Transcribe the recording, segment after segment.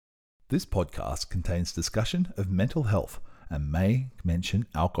This podcast contains discussion of mental health and may mention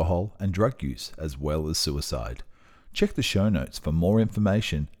alcohol and drug use as well as suicide. Check the show notes for more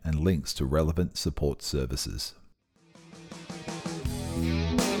information and links to relevant support services.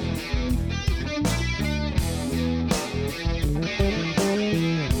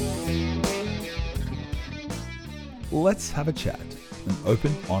 Let's have a chat, an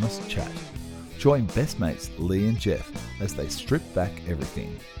open, honest chat. Join best mates Lee and Jeff as they strip back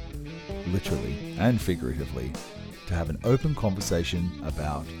everything, literally and figuratively, to have an open conversation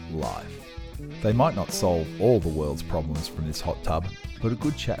about life. They might not solve all the world's problems from this hot tub, but a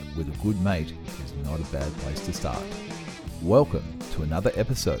good chat with a good mate is not a bad place to start. Welcome to another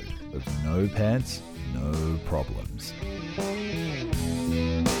episode of No Pants, No Problems.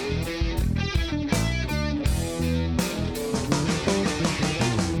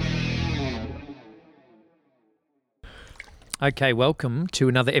 Okay, welcome to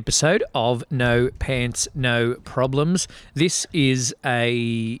another episode of No Pants, No Problems. This is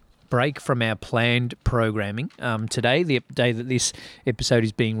a break from our planned programming. Today, the day that this episode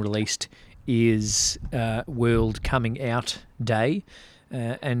is being released, is World Coming Out Day.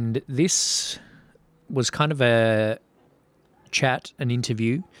 And this was kind of a chat, an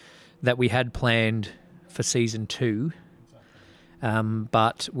interview that we had planned for Season 2.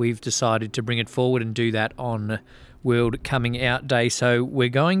 But we've decided to bring it forward and do that on World Coming Out Day. So we're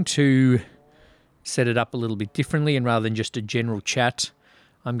going to set it up a little bit differently, and rather than just a general chat,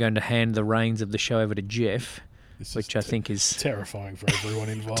 I'm going to hand the reins of the show over to Jeff, which I think is terrifying for everyone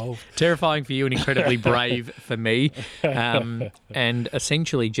involved. Terrifying for you and incredibly brave for me. And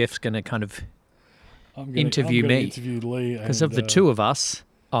essentially Jeff's going to kind of interview me. Interview Lee. Because of the two of us,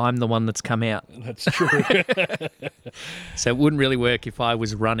 I'm the one that's come out. That's true. So it wouldn't really work if I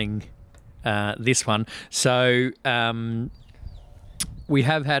was running this one. So we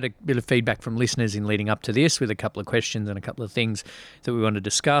have had a bit of feedback from listeners in leading up to this with a couple of questions and a couple of things that we want to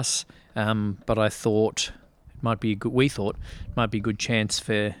discuss. But I thought it might be a good chance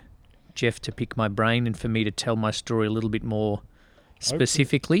for Jeff to pick my brain and for me to tell my story a little bit more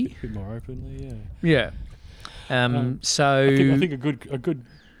specifically. A bit more openly, yeah. So I think a good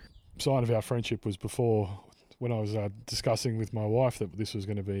sign of our friendship was before, when I was discussing with my wife that this was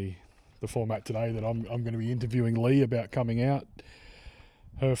going to be the format today, that I'm going to be interviewing Lee about coming out.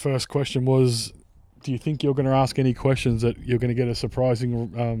 Her first question was, do you think you're going to ask any questions that you're going to get a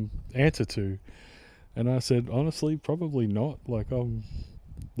surprising answer to? And I said, honestly, probably not.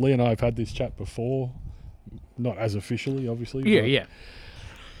 Lee and I have had this chat before, not as officially, obviously. Yeah.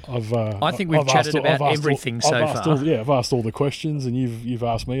 I think we've chatted about everything so far. I've asked all the questions, and you've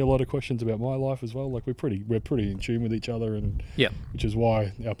asked me a lot of questions about my life as well. We're pretty in tune with each other, and which is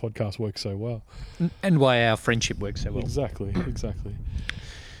why our podcast works so well, and why our friendship works so well. Exactly.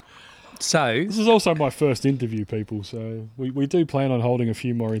 So this is also my first interview, people. So we do plan on holding a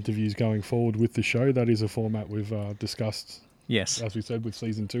few more interviews going forward with the show. That is a format we've discussed. Yes. As we said, with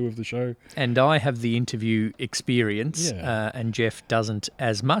Season 2 of the show. And I have the interview experience, and Jeff doesn't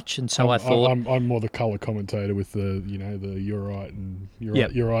as much. And so I thought... I'm more the colour commentator with the you're right and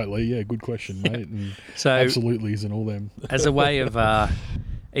you're right, Lee. Yeah, good question, mate. And so absolutely's and all them. As a way of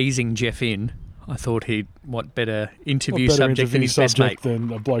easing Jeff in, I thought what better interview subject than his best mate.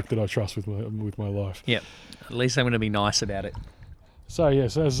 Than a bloke that I trust with my life. Yeah. At least I'm going to be nice about it. So,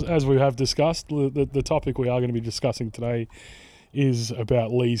 yes, as we have discussed, the topic we are going to be discussing today is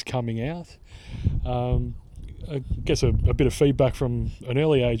about Lee's coming out. I guess a bit of feedback from an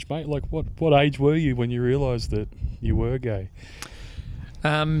early age, mate. What age were you when you realised that you were gay?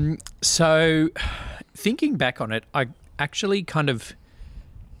 So, thinking back on it, I actually kind of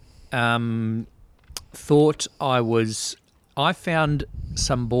thought I found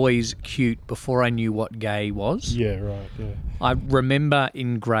some boys cute before I knew what gay was. Yeah, right, yeah. I remember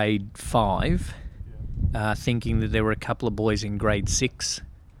in grade 5 thinking that there were a couple of boys in grade 6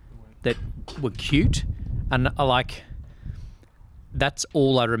 that were cute, and that's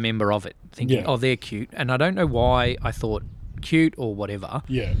all I remember of it, thinking, oh, they're cute. And I don't know why I thought cute or whatever.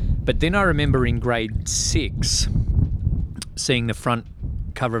 Yeah. But then I remember in grade 6 seeing the front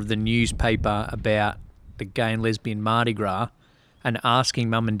cover of the newspaper about the gay and lesbian Mardi Gras and asking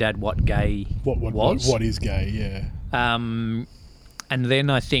mum and dad what gay was. What is gay, yeah. And then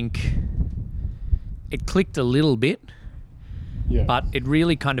I think it clicked a little bit, but it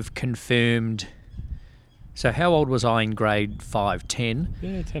really kind of confirmed. So how old was I in grade 5? 10?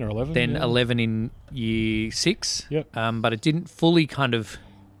 Yeah, 10 or 11. Then 11 in year 6. Yep. But it didn't fully kind of...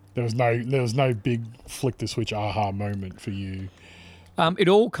 There was no big flick the switch aha moment for you. It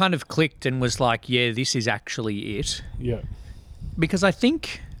all kind of clicked and was like, yeah, this is actually it. Yeah. Because I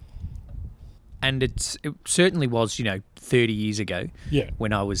think and it certainly was, 30 years ago Yeah.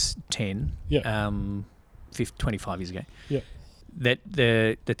 when I was 10, Yeah. 25 years ago, Yeah.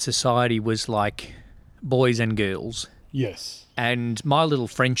 that society was like boys and girls. Yes. And my little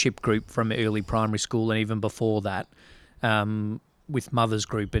friendship group from early primary school and even before that, with mother's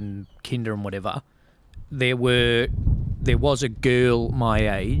group and kinder and whatever, there was a girl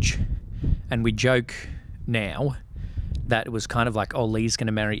my age, and we joke now that it was kind of like, oh, Lee's going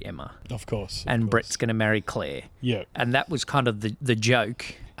to marry Emma Of course. and Brett's going to marry Claire. Yeah. And that was kind of the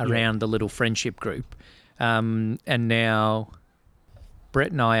joke around the little friendship group. And now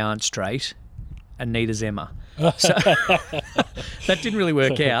Brett and I aren't straight, and neither's Emma. So that didn't really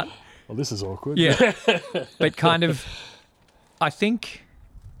work out. Well, this is awkward. Yeah. But kind of, I think,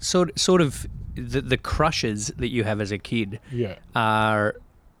 sort of the crushes that you have as a kid Yeah. are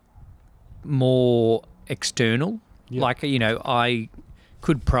more external. Yeah. Like, I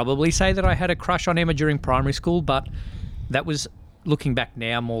could probably say that I had a crush on Emma during primary school, but that was, looking back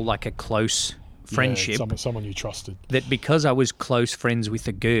now, more like a close friendship. Yeah, someone you trusted. That because I was close friends with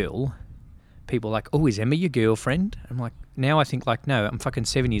a girl, people were like, oh, is Emma your girlfriend? I'm like, now I think like, no, I'm fucking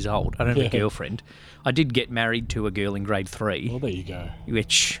 7 years old. I don't have a girlfriend. I did get married to a girl in grade 3. Well, there you go.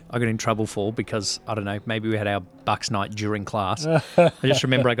 Which I got in trouble for because, I don't know, maybe we had our bucks night during class. I just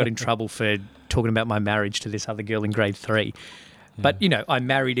remember I got in trouble for talking about my marriage to this other girl in grade 3. But, I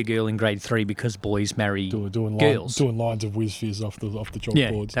married a girl in grade 3 because boys marry girls. Doing lines of whiz fizz off the chalkboards.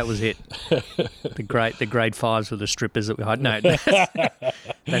 Yeah, that was it. The grade 5s were the strippers that we hired. No,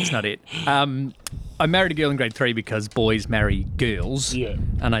 that's not it. I married a girl in grade 3 because boys marry girls. Yeah.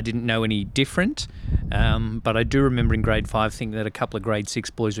 And I didn't know any different. But I do remember in grade 5 thinking that a couple of grade 6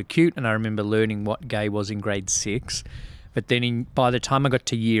 boys were cute, and I remember learning what gay was in grade 6. But then by the time I got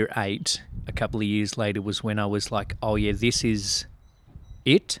to year 8, a couple of years later, was when I was like, oh yeah, this is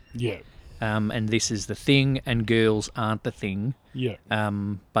it. Yeah. And this is the thing, and girls aren't the thing. Yeah.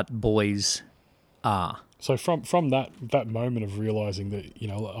 But boys are. So from that moment of realizing that,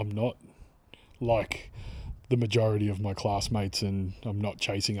 I'm not like the majority of my classmates, and I'm not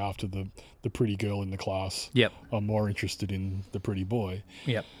chasing after the pretty girl in the class. Yep. I'm more interested in the pretty boy.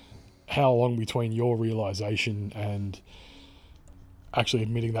 Yep. How long between your realization and actually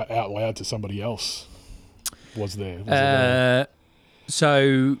admitting that out loud to somebody else was there?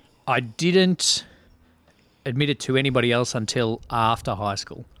 So I didn't admit it to anybody else until after high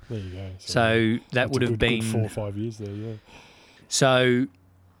school. There you go. So that would have been good 4 or 5 years there, yeah. So,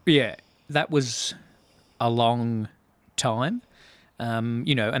 yeah, that was a long time,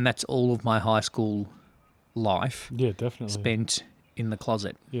 and that's all of my high school life. Yeah, definitely. Spent in the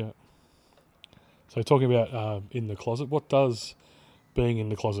closet. Yeah. So talking about in the closet, what does being in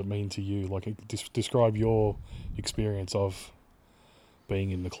the closet mean to you? Like, describe your experience of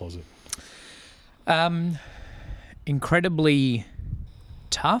being in the closet. Incredibly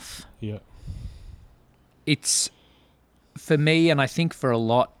tough. Yeah. It's, for me, and I think for a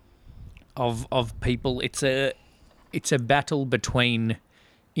lot of people, it's a battle between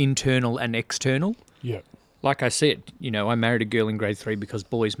internal and external. Yeah. Like I said, I married a girl in grade 3 because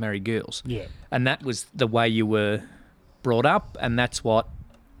boys marry girls. Yeah. And that was the way you were brought up, and that's what,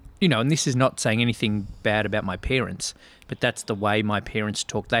 and this is not saying anything bad about my parents, but that's the way my parents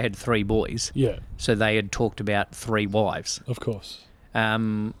talked. They had 3 boys. Yeah. So they had talked about 3 wives. Of course.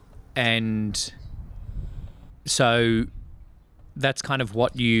 And so that's kind of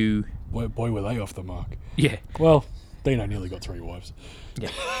what you... Boy, were they off the mark. Yeah. Well, Dino nearly got 3 wives. Yeah.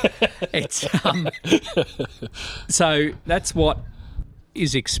 It's so that's what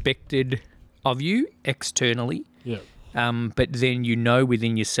is expected of you externally. Yeah. But then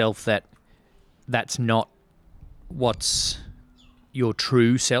within yourself that that's not what's your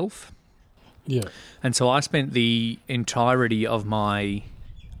true self. Yeah. And so I spent the entirety of my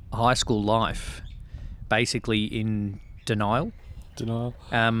high school life basically in denial.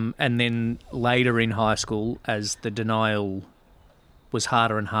 And then later in high school, as the denial was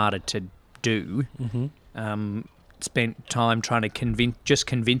harder and harder to do, spent time trying to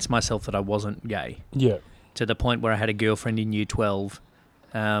convince myself that I wasn't gay. Yeah. To the point where I had a girlfriend in year 12.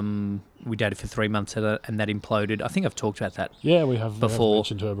 We dated for 3 months and that imploded. I think I've talked about that. Yeah, we have before.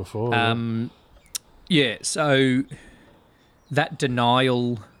 Mentioned her before. Yeah, so that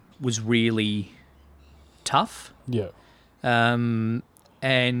denial was really tough. Yeah.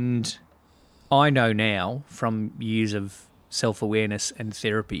 And I know now from years of self-awareness and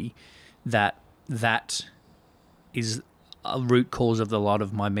therapy that is a root cause of a lot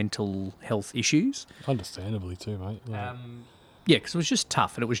of my mental health issues. Understandably too, mate. Yeah, because it was just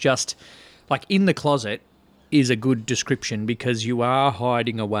tough, and it was just like in the closet is a good description because you are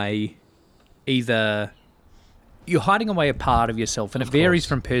hiding away either you're hiding away a part of yourself, and it varies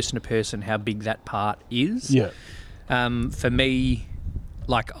from person to person how big that part is. Yeah. For me,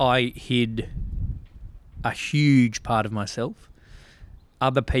 like, I hid a huge part of myself.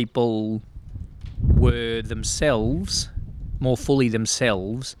 Other people were themselves, more fully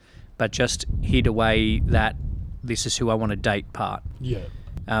themselves, but just hid away that this is who I want to date part. Yeah.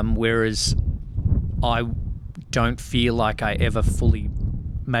 Whereas I don't feel like I ever fully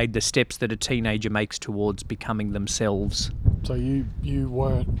made the steps that a teenager makes towards becoming themselves. So you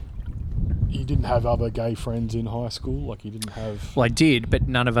didn't have other gay friends in high school? Like, you didn't have... Well, I did, but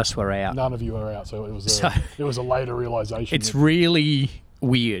none of us were out. None of you were out, so it was a later realisation. It's really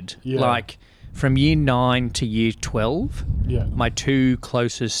weird. Yeah. Like, from year 9 to year 12, Yeah. my two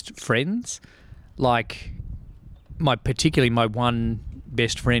closest friends, like, particularly my one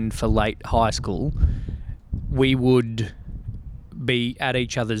best friend for late high school, we would be at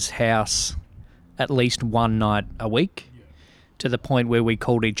each other's house at least one night a week, to the point where we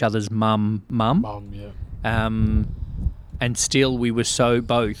called each other's mum. Mum, yeah. And still we were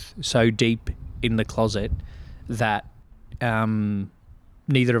both so deep in the closet that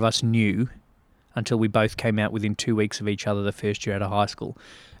neither of us knew until we both came out within 2 weeks of each other the first year out of high school.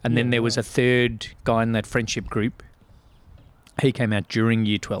 And then there was a third guy in that friendship group. He came out during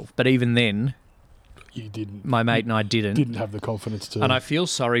year 12. But even then, you didn't. my mate and I didn't have the confidence to. And I feel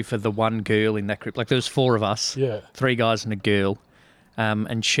sorry for the one girl in that group. Like, there was 4 of us, Yeah. 3 guys and a girl.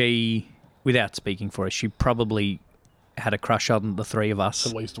 And she, without speaking for us, she probably had a crush on the 3 of us.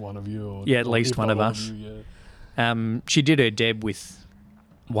 At least one of you. Or, Yeah, at least if one not of all us. you, yeah. She did her deb with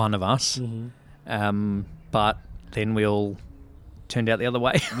one of us. Mm-hmm. But then we all turned out the other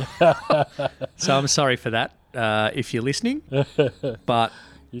way. So I'm sorry for that, if you're listening. But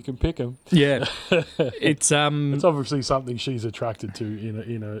You can pick them. yeah, it's It's obviously something she's attracted to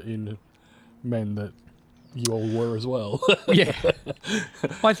in men that you all were as well. yeah.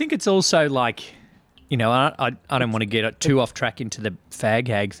 Well, I think it's also like, you know, I don't want to get too off track into the fag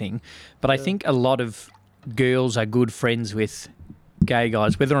hag thing, but I think a lot of girls are good friends with gay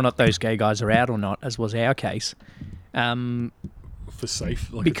guys, whether or not those gay guys are out or not, as was our case. For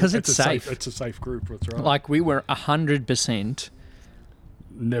safe. Like Because it's safe. It's a safe group, that's right. Like, we were 100%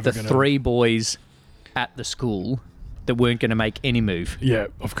 Never the gonna... 3 boys at the school that weren't going to make any move. Yeah,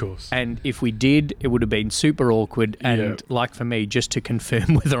 of course. And if we did, it would have been super awkward. And Yeah. like for me, just to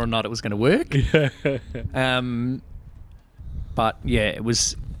confirm whether or not it was going to work. Yeah. But yeah, it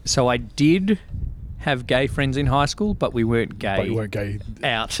was. So I did have gay friends in high school, but we weren't gay. But you weren't gay.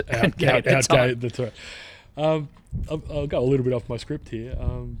 Out Out at the gay, time. that's right. I'll go a little bit off my script here.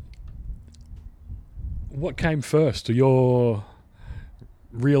 What came first? Your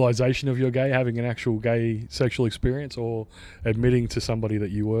realization of you're gay, having an actual gay sexual experience, or admitting to somebody that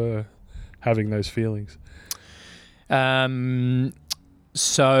you were having those feelings?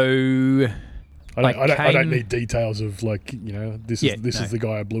 So I don't need details of, like, you know, this is the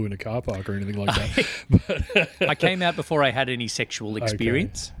guy I blew in a car park or anything like that. I came out before I had any sexual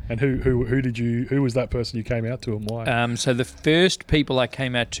experience. Okay. And who was that person you came out to, and why? So the first people I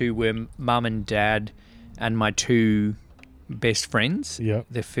came out to were mum and dad and my 2 best friends. Yeah.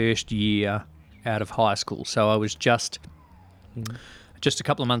 The first year out of high school. So I was just a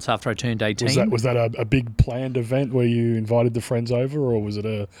couple of months after I turned 18. Was that a big planned event where you invited the friends over, or was it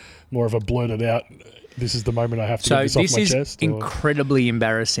a more of a blurted out, this is the moment I have to get this off my chest? So this is incredibly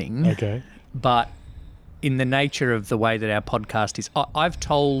embarrassing. Okay. But in the nature of the way that our podcast is, I've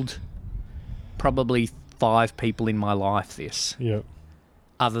told probably 5 people in my life this, Yeah.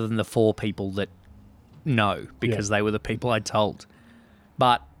 other than the 4 people that know, because they were the people I told.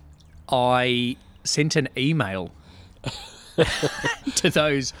 But I sent an email to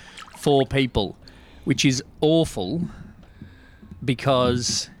those 4 people, which is awful,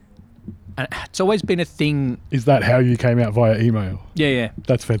 because it's always been a thing. Is that how you came out, via email? Yeah.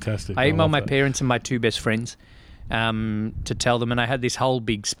 That's fantastic. I emailed love my that. parents and my 2 best friends to tell them, and I had this whole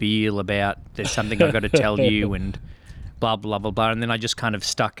big spiel about there's something I've got to tell you and blah, blah, blah, blah. And then I just kind of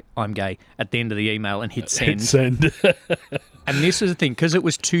stuck "I'm gay" at the end of the email and hit send. Hit send. And this was the thing, because it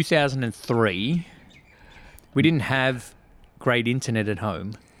was 2003, we didn't have great internet at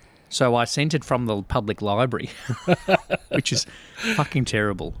home. So I sent it from the public library, which is fucking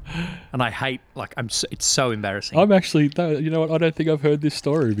terrible. And I hate, like, it's so embarrassing. I'm actually, you know what? I don't think I've heard this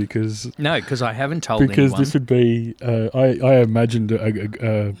story because I haven't told anyone. Because this would be, I imagined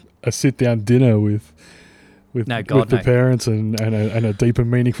a sit down dinner with the parents and a deep and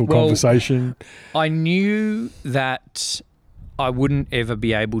meaningful conversation. I knew that I wouldn't ever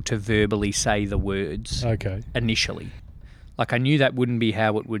be able to verbally say the words. Okay. Initially. Like, I knew that wouldn't be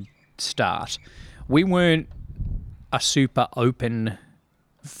how it would start. We weren't a super open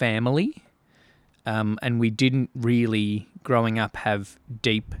family, and we didn't really, growing up, have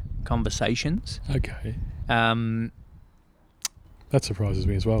deep conversations. Okay. Um, That surprises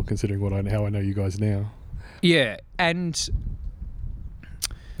me as well, considering how I know you guys now. yeah, and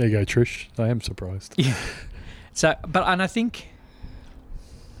There you go, Trish. I am surprised. yeah. So, and I think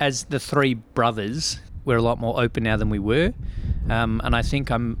as the three brothers, we're a lot more open now than we were, and I think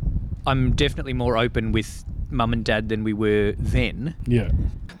I'm definitely more open with mum and dad than we were then. Yeah.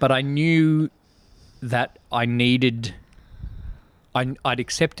 But I knew that I'd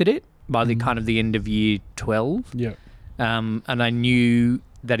accepted it by the kind of the end of year 12. Yeah. And I knew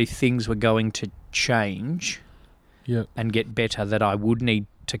that if things were going to change Yeah. and get better, that I would need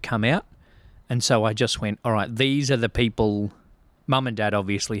to come out. And so I just went, all right, these are the people, mum and dad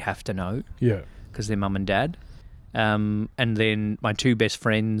obviously have to know Yeah. because they're mum and dad. And then my two best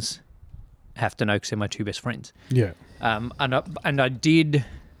friends have to know because they're my two best friends. Yeah. And I did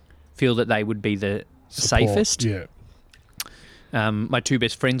feel that they would be the Support. safest. Yeah. My two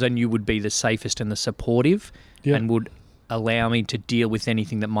best friends I knew would be the safest and the supportive, Yeah. and would allow me to deal with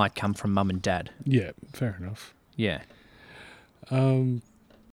anything that might come from mum and dad. Yeah. Fair enough. Yeah.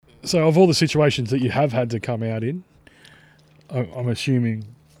 So, of all the situations that you have had to come out in, I'm assuming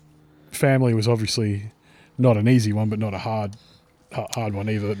family was obviously not an easy one, but not a hard one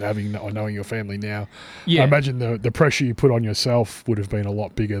either. Knowing your family now, Yeah. I imagine the pressure you put on yourself would have been a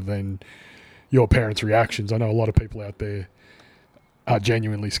lot bigger than your parents' reactions. I know a lot of people out there are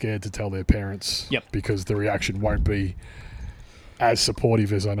genuinely scared to tell their parents Yep. because the reaction won't be as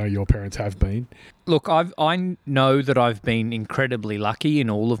supportive as I know your parents have been. Look, I know that I've been incredibly lucky in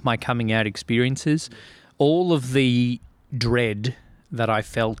all of my coming out experiences. All of the dread that I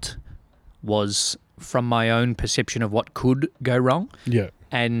felt was from my own perception of what could go wrong. Yeah,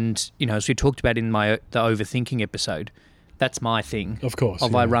 And, as we talked about in the overthinking episode, that's my thing. of course.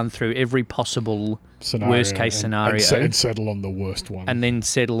 I run through every possible worst case scenario and settle on the worst one. and then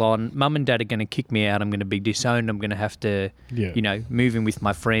settle on mum and dad are going to kick me out. I'm going to be disowned. I'm going to have to, move in with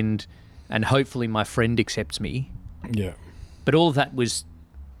my friend, and hopefully my friend accepts me. Yeah, But all of that was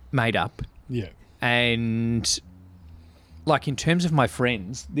made up. yeah, And like in terms of my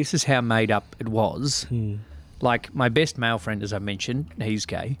friends, this is how made up it was. Like my best male friend, as I mentioned, he's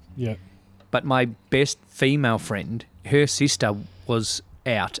gay. yeah, But my best female friend, her sister was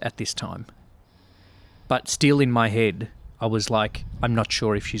out at this time. But still in my head, I was like, I'm not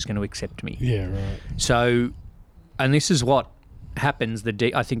sure if she's going to accept me. yeah, right. So, and this is what happens.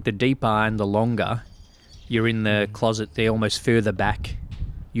 I think the deeper and the longer you're in the closet, the almost further back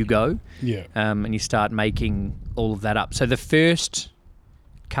you go. Yeah, And you start making all of that up. So the first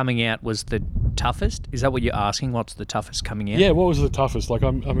coming out was the toughest. Is that what you're asking? What's the toughest coming out? yeah. What was the toughest? Like,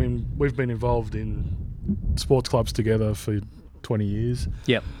 I mean, we've been involved in sports clubs together for 20 years.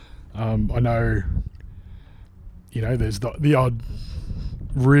 Yep. I know, there's the odd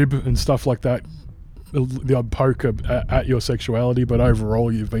rib and stuff like that, the odd poke at your sexuality, but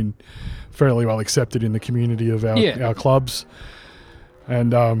overall you've been fairly well accepted in the community of our clubs.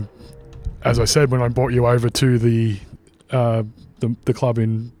 And as I said, when I brought you over to the club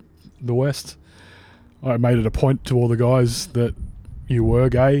in the West, I made it a point to all the guys that you were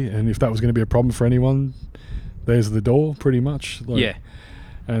gay, and if that was going to be a problem for anyone, there's the door, pretty much. Yeah.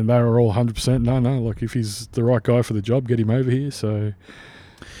 And they were all 100%, no, like if he's the right guy for the job, get him over here. So,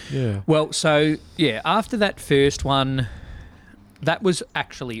 yeah. Well, so, yeah, after that first one, that was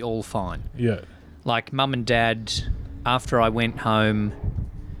actually all fine. Yeah. Like, mum and dad, after I went home,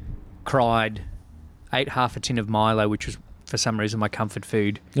 cried, ate half a tin of Milo, which was, for some reason, my comfort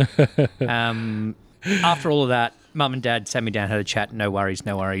food. After all of that, mum and dad sat me down, had a chat. No worries,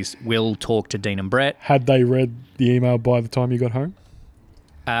 no worries. We'll talk to Dean and Brett. Had they read the email by the time you got home?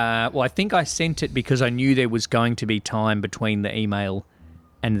 Well, I think I sent it because I knew there was going to be time between the email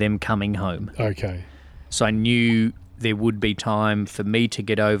and them coming home. Okay. So I knew there would be time for me to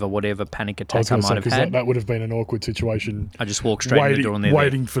get over whatever panic attack I might have had. That would have been an awkward situation. I just walked straight in the door and they're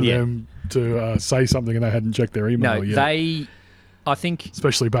waiting there. for them to say something and they hadn't checked their email No, yet. I think...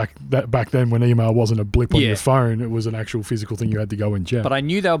 Especially back then when email wasn't a blip on Yeah. your phone, it was an actual physical thing you had to go and check. But I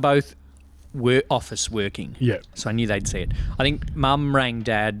knew they were both office working. Yeah. So I knew they'd see it. I think mum rang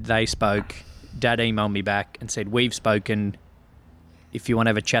dad, they spoke, dad emailed me back and said, we've spoken. If you want to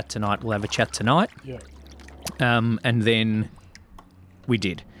have a chat tonight, we'll have a chat tonight. Yeah. And then we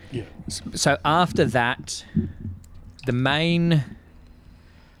did. Yeah. So after that, I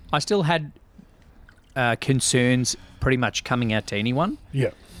still had concerns pretty much coming out to anyone.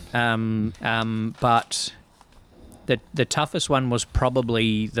 Yeah. But The toughest one was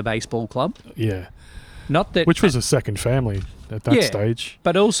probably the baseball club. Yeah. Not that, Which was a second family at that Yeah. stage.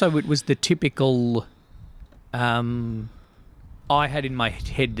 but also it was the typical. I had in my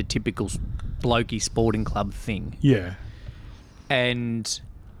head the typical blokey sporting club thing, Yeah. and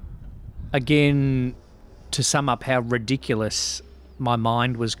again, to sum up how ridiculous my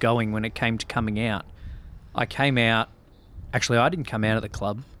mind was going when it came to coming out, I came out. Actually, I didn't come out of the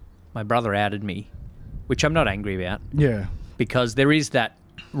club. My brother outed me, which I'm not angry about, Yeah. because there is that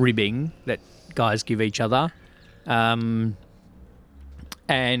ribbing that guys give each other.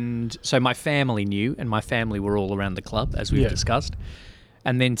 And so my family knew, and my family were all around the club, as we've Yeah. discussed.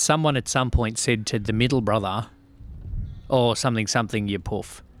 And then someone at some point said to the middle brother, or something, you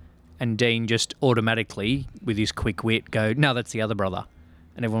puff. And Dean just automatically, with his quick wit, go, no, that's the other brother.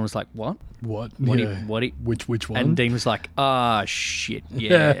 And everyone was like, what? What? What? Yeah. Which one? And Dean was like, ah, shit,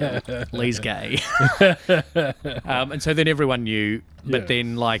 yeah, Lee's gay. And so then everyone knew. But Yeah.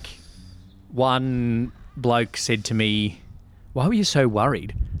 then, like, one bloke said to me, why were you so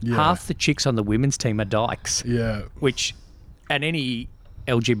worried? Yeah. Half the chicks on the women's team are dykes. Yeah. Which, and any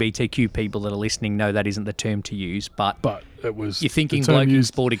LGBTQ people that are listening know that isn't the term to use, but But it was. you're thinking the term bloke in used-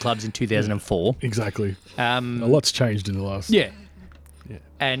 sporty clubs in 2004. Exactly. A Um, lot's changed in the last. yeah. Yeah.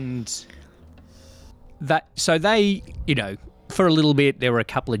 And that, so they, for a little bit, there were a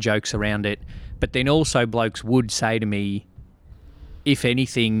couple of jokes around it, but then also blokes would say to me, if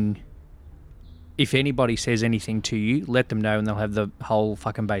anybody says anything to you, let them know and they'll have the whole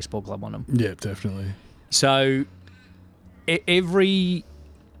fucking baseball club on them. Yeah, definitely. So every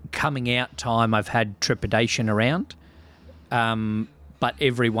coming out time I've had trepidation around, but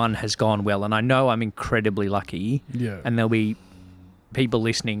everyone has gone well. And I know I'm incredibly lucky. Yeah. And there'll be people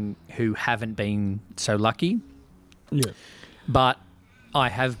listening who haven't been so lucky. Yeah. But I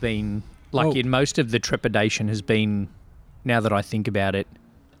have been lucky, and most of the trepidation has been, now that I think about it,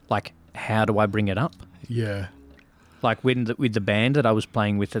 like, how do I bring it up? Yeah. Like, with the band that I was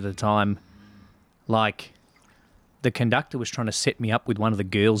playing with at the time, like, the conductor was trying to set me up with one of the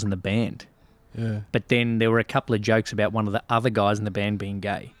girls in the band. Yeah. But then there were a couple of jokes about one of the other guys in the band being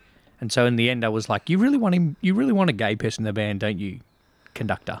gay. And so in the end I was like, you really want a gay person in the band, don't you,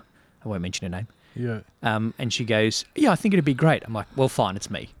 conductor? I won't mention her name. Yeah. And she goes, yeah, I think it'd be great. I'm like, well, fine, it's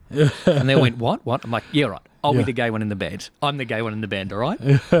me. And they went, what? I'm like, yeah, right. I'll be Yeah. the gay one in the band. I'm the gay one in the band, all right?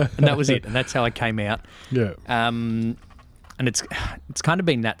 And that was it. And that's how I came out. Yeah. And it's kind of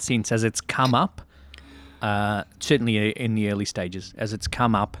been that since, as it's come up, certainly in the early stages, as it's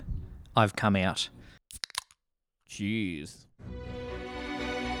come up, I've come out. Jeez.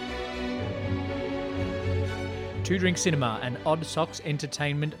 Two Drink Cinema, an Odd Socks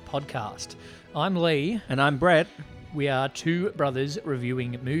Entertainment podcast. I'm Lee. And I'm Brett. We are two brothers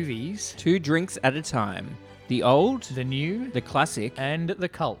reviewing movies, 2 drinks at a time. The old, the new, the classic, and the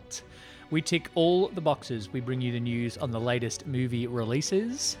cult. We tick all the boxes. We bring you the news on the latest movie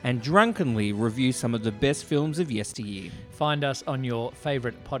releases. and drunkenly review some of the best films of yesteryear. Find us on your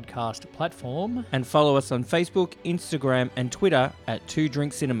favourite podcast platform. And follow us on Facebook, Instagram, and Twitter at 2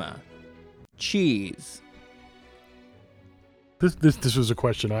 Drink Cinema. Cheers. This was a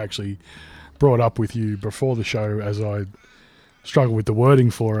question I actually brought up with you before the show, as I struggled with the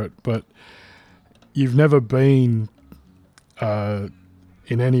wording for it. But you've never been in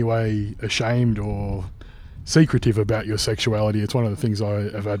any way ashamed or secretive about your sexuality. It's one of the things I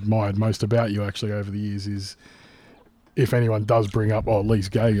have admired most about you actually over the years is if anyone does bring up, oh, Lee's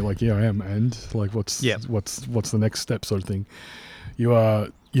gay, you're like, yeah, I am, and like, what's the next step, sort of thing. You are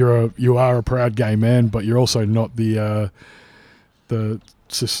a proud gay man, but you're also not the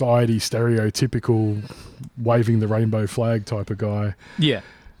society stereotypical waving the rainbow flag type of guy. Yeah.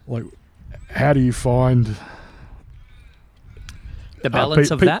 Like, how do you find The balance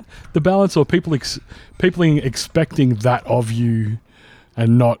of that? the balance, or people expecting that of you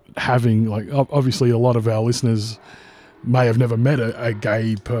and not having, like, obviously a lot of our listeners may have never met a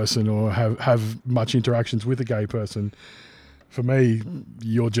gay person or have much interactions with a gay person. For me,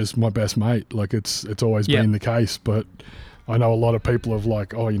 you're just my best mate. Like, it's always been the case, but I know a lot of people have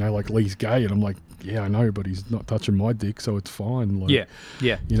like, oh, like, Lee's gay, and I'm like, yeah, I know, but he's not touching my dick, so it's fine. Like,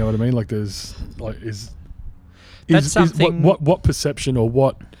 Yeah. you know what I mean? Like, there's like That's something. what perception or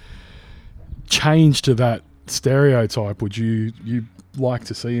what change to that stereotype would you like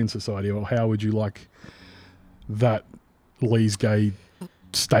to see in society, or how would you like that Lee's gay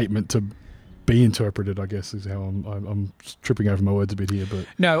statement to be interpreted, I guess, is how I'm tripping over my words a bit here, but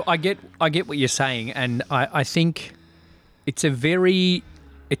No, I get what you're saying, and I think it's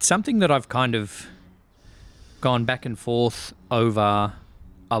something that I've kind of gone back and forth over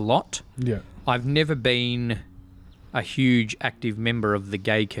a lot. yeah, I've never been a huge active member of the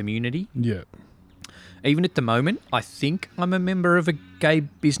gay community. Yeah. Even at the moment, I think I'm a member of a gay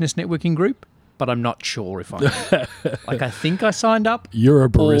business networking group, but I'm not sure if I am. Like, I think I signed up. You're a Or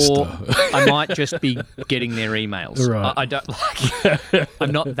barista. I might just be getting their emails. Right. I don't like.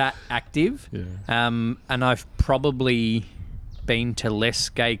 I'm not that active. Yeah. And I've probably been to less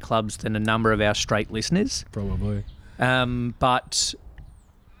gay clubs than a number of our straight listeners. Probably. But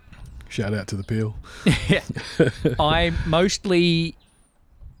Shout out to the Peel. I mostly.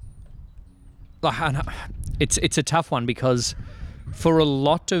 It's a tough one because for a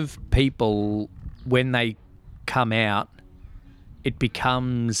lot of people, when they come out, it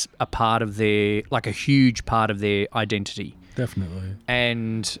becomes a part of their, like a huge part of their identity, Definitely.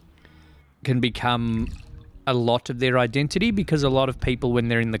 and can become a lot of their identity, because a lot of people, when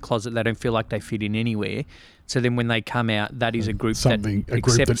they're in the closet, they don't feel like they fit in anywhere. So then when they come out, that is a group that A group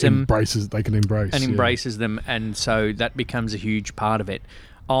accepts that them embraces, they can embrace. and yeah. embraces them, and so that becomes a huge part of it.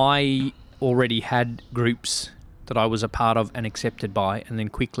 I already had groups that I was a part of and accepted by, and then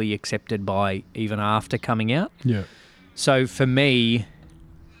quickly accepted by even after coming out. Yeah. So for me,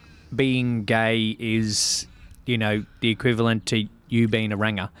 being gay is, the equivalent to you being a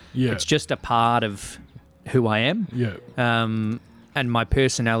ranger. Yeah. It's just a part of who I am. Yeah. And my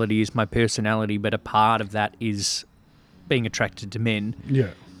personality is my personality, but a part of that is being attracted to men. Yeah.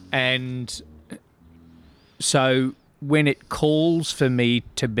 And so when it calls for me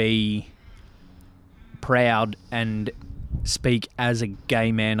to be proud and speak as a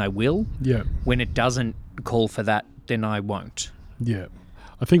gay man, I will. Yeah. When it doesn't call for that, then I won't. Yeah.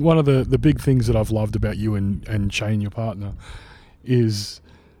 I think one of the big things that I've loved about you and Shane, your partner, is,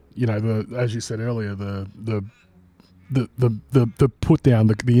 as you said earlier, the put down,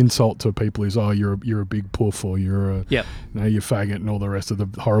 the insult to people is, oh, you're a big puff, or you're Yep. you're faggot, and all the rest of the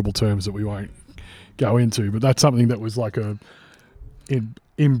horrible terms that we won't go into. But that's something that was like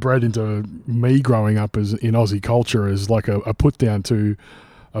inbred into me growing up in Aussie culture, as like a put down to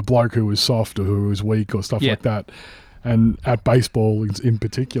a bloke who was soft or who was weak or stuff like that. And at baseball in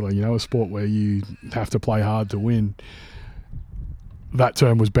particular, a sport where you have to play hard to win, that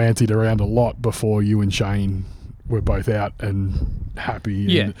term was bantied around a lot before you and Shane were both out and happy.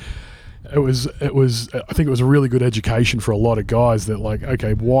 Yeah. And it was. I think it was a really good education for a lot of guys that, like,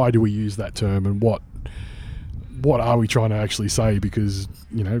 okay, why do we use that term, and what are we trying to actually say? Because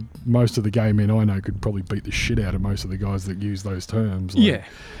most of the gay men I know could probably beat the shit out of most of the guys that use those terms. Like,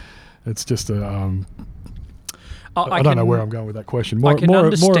 it's just a. I don't know where I'm going with that question. More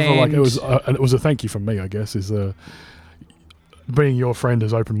of a, like, it was a thank you from me, I guess. Is being your friend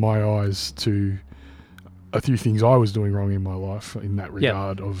has opened my eyes to a few things I was doing wrong in my life in that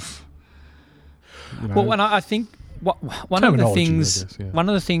regard of. Well, and I think one of the things, I guess, yeah. one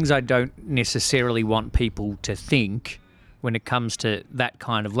of the things I don't necessarily want people to think when it comes to that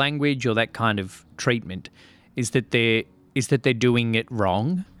kind of language or that kind of treatment is that they're doing it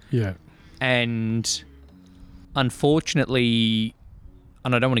wrong. Yeah. And unfortunately,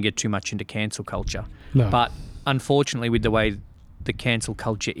 and I don't want to get too much into cancel culture, but unfortunately, with the way the cancel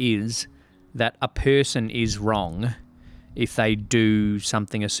culture is, that a person is wrong if they do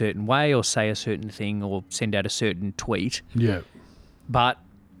something a certain way or say a certain thing or send out a certain tweet. Yeah. But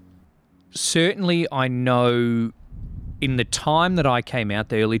certainly I know in the time that I came out,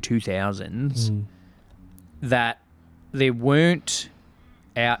 the early 2000s, that there weren't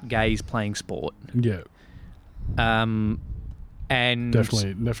out gays playing sport. Yeah. And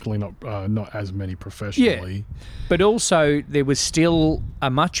definitely not as many professionally. Yeah, but also there was still a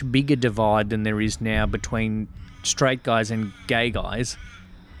much bigger divide than there is now between straight guys and gay guys.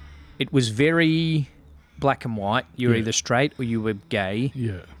 It was very black and white. You were either straight or you were gay.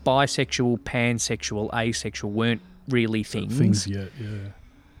 Yeah. Bisexual, pansexual, asexual weren't really things. Yeah.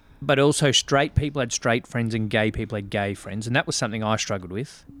 But also straight people had straight friends and gay people had gay friends, and that was something I struggled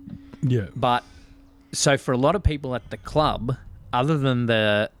with. Yeah. But so for a lot of people at the club, other than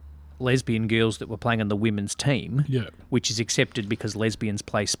the lesbian girls that were playing on the women's team, which is accepted because lesbians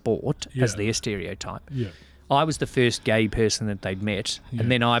play sport as their stereotype, I was the first gay person that they'd met,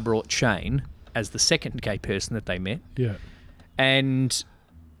 and then I brought Shane as the second gay person that they met. Yeah. And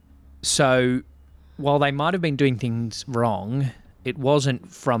so while they might have been doing things wrong, it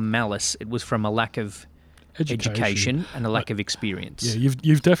wasn't from malice. It was from a lack of education and a lack of experience. Yeah,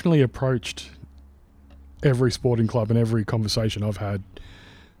 you've definitely approached every sporting club, and every conversation I've had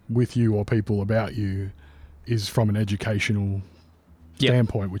with you or people about you is from an educational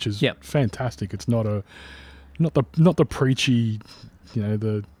standpoint, which is fantastic. It's not the preachy,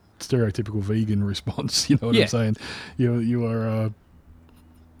 the stereotypical vegan response. You know what I'm saying? You are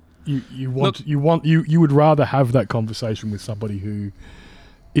you would rather have that conversation with somebody who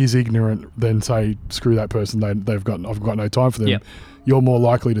is ignorant than say, screw that person, I've got no time for them. Yep. You're more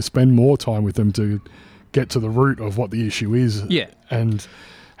likely to spend more time with them to get to the root of what the issue is. Yeah. And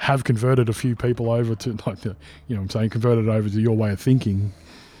have converted a few people over to, like, you know what I'm saying, converted over to your way of thinking.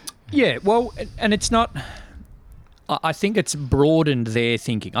 Yeah, well, and it's not... I think it's broadened their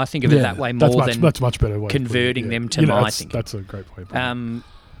thinking. I think of it that way more than that's much better way converting them to you know, my that's, thinking. That's a great way of putting it.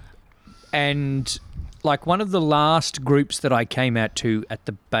 And like one of the last groups that I came out to at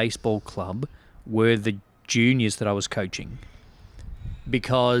the baseball club were the juniors that I was coaching,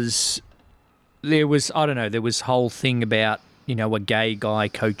 because there was, I don't know, there was whole thing about, you know, a gay guy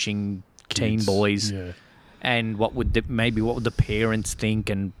coaching teen Kids, boys, yeah. and what would the parents think,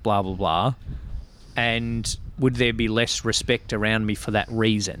 and blah blah blah, and would there be less respect around me for that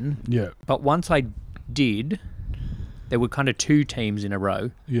reason? Yeah. But once I did, there were kind of two teams in a row,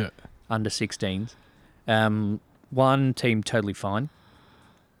 Yeah. under 16s. One team totally fine.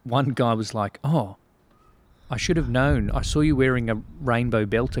 One guy was like, "Oh, I should have known. I saw you wearing a rainbow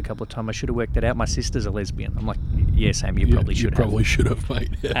belt a couple of times. I should have worked that out. My sister's a lesbian." I'm like, "Yeah, Sam, you probably should have." You probably should have,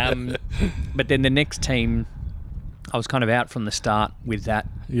 mate. But then the next team, I was kind of out from the start with that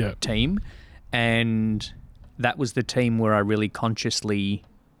Yeah. team, and that was the team where I really consciously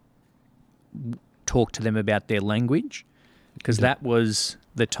talked to them about their language, because that was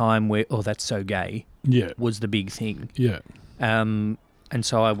the time where, "Oh, that's so gay," Yeah. was the big thing. Yeah. And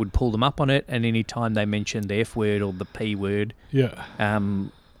so I would pull them up on it, and any time they mentioned the F word or the P word, Yeah.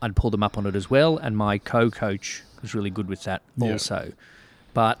 I'd pull them up on it as well, and my co-coach was really good with that Yeah. also.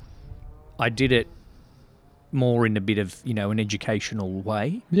 But I did it more in a bit of, you know, an educational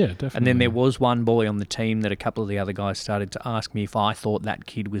way. Yeah, definitely. And then there was one boy on the team that a couple of the other guys started to ask me if I thought that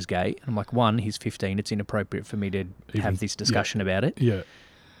kid was gay. And I'm like, one, he's 15. It's inappropriate for me to have this discussion about it. Yeah.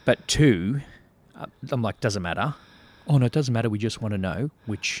 But two, I'm like, doesn't matter. Oh, no, it doesn't matter. We just want to know,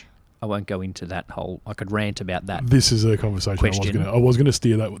 which I won't go into that whole... I could rant about that. This is a conversation Question. I was going to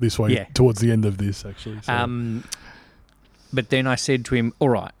steer that this way Yeah. towards the end of this, actually. So. But then I said to him, all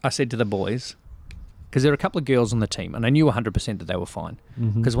right, I said to the boys, because there were a couple of girls on the team, and I knew 100% that they were fine,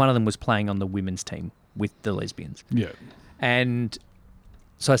 because one of them was playing on the women's team with the lesbians. Yeah. And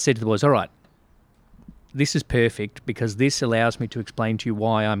so I said to the boys, all right, this is perfect, because this allows me to explain to you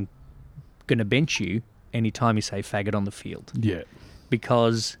why I'm going to bench you anytime you say faggot on the field. Yeah.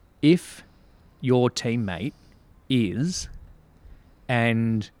 Because if your teammate is,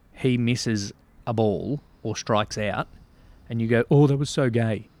 and he misses a ball or strikes out, and you go, "Oh, that was so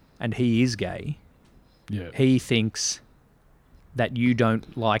gay," and he is gay, Yeah. he thinks that you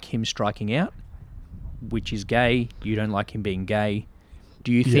don't like him striking out, which is gay. You don't like him being gay.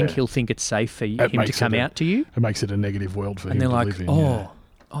 Do you think Yeah. he'll think it's safe for him to makes come it out to you? It makes it a negative world for him And they're to like, live in.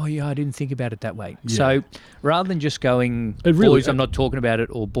 oh, yeah, I didn't think about it that way. Yeah. So rather than just going, It really- boys, I'm not talking about it,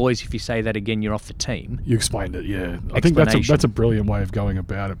 or boys, if you say that again, you're off the team. You explained it, yeah. I think that's Explanation. a brilliant way of going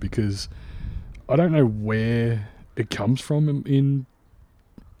about it, because I don't know where it comes from in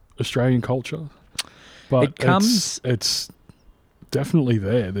Australian culture, but It comes- it's definitely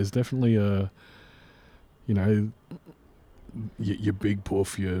there. There's definitely a, you know, your big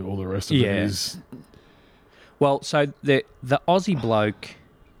puff, all the rest of Yeah. it is. Well, so the Aussie bloke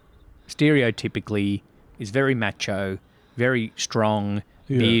stereotypically is very macho, very strong,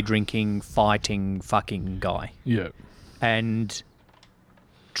 Yeah. beer drinking, fighting, fucking guy. Yeah, And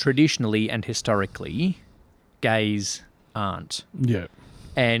traditionally and historically, gays aren't. yeah,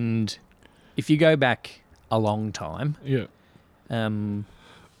 And if you go back a long time, yeah, and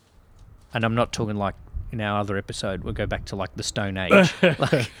I'm not talking like in our other episode, we'll go back to like the Stone Age,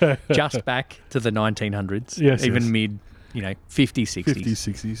 like just back to the 1900s, Yes, even yes. mid, 50s, 60s. 50s,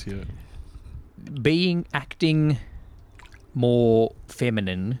 60s, yeah, Acting more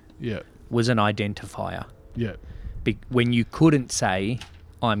feminine yeah, was an identifier. yeah, When you couldn't say,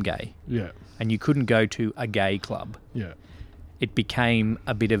 I'm gay, yeah, and you couldn't go to a gay club, yeah, it became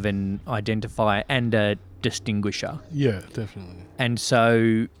a bit of an identifier and a distinguisher. yeah, definitely. And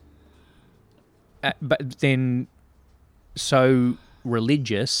so, but then, so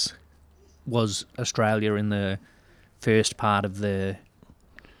religious was Australia in the first part of the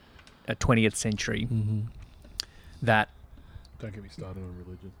 20th century, that, Don't get me started on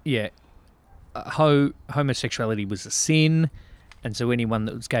religion. yeah, homosexuality was a sin, and so anyone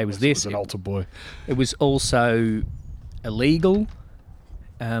that was gay was this. It's an altar boy. It was also illegal,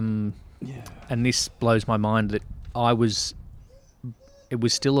 Yeah. and this blows my mind that it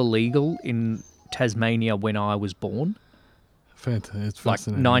was still illegal in Tasmania when I was born. Fantastic. It's Like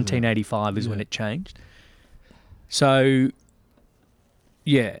fascinating. 1985 is when Yeah. it changed. So,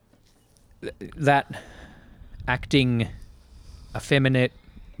 yeah, that acting effeminate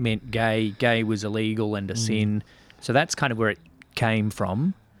meant gay. Gay was illegal and a sin. So that's kind of where it came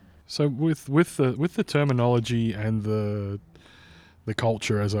from. So with the terminology and the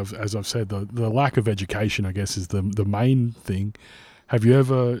culture, as I've said, the lack of education, I guess, is the main thing. Have you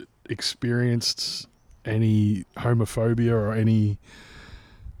ever experienced any homophobia or any?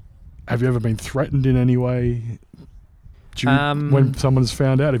 Have you ever been threatened in any way? When someone's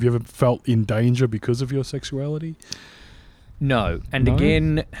found out, have you ever felt in danger because of your sexuality? No, and No?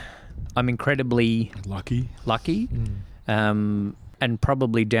 again, I'm incredibly Lucky. And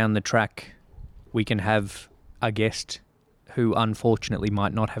probably down the track, we can have a guest who unfortunately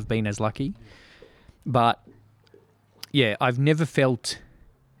might not have been as lucky. But yeah, I've never felt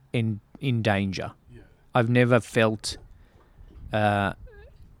in danger. Yeah. I've never felt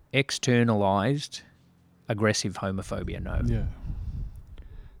externalized aggressive homophobia. No. Yeah.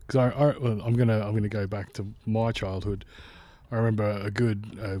 Because I'm gonna go back to my childhood. I remember a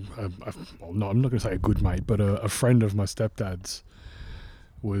good, well, no, I'm not going to say a good mate, but a friend of my stepdad's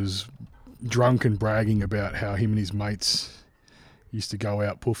was drunk and bragging about how him and his mates used to go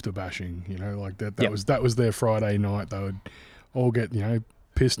out poofter bashing. You know, like that. Yep. That was their Friday night. They would all get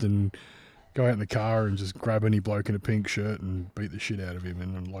pissed and go out in the car and just grab any bloke in a pink shirt and beat the shit out of him.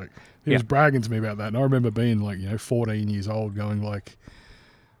 And like he was bragging to me about that. And I remember being like 14 years old, going like,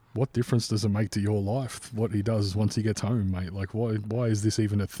 what difference does it make to your life what he does once he gets home, mate? Like, why is this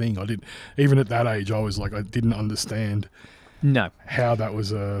even a thing? Even at that age, I was like, I didn't understand how that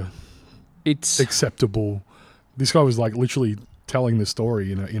was It's acceptable. This guy was like literally telling the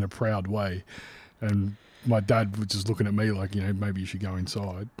story in a proud way, and my dad was just looking at me like, maybe you should go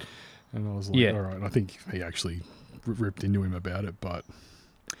inside. And I was like, all right. I think he actually ripped into him about it, but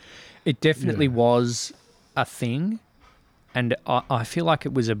it definitely was a thing. And I feel like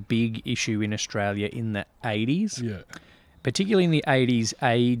it was a big issue in Australia in the 80s. Yeah. Particularly in the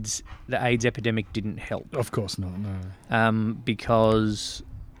 80s, the AIDS epidemic didn't help. Of course not, no. Because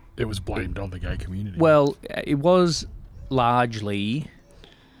it was blamed on the gay community. Well, it was largely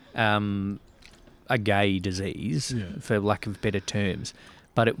a gay disease, for lack of better terms.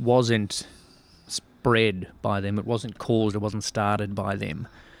 But it wasn't spread by them. It wasn't caused. It wasn't started by them.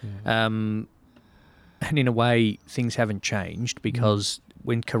 Yeah. And in a way, things haven't changed because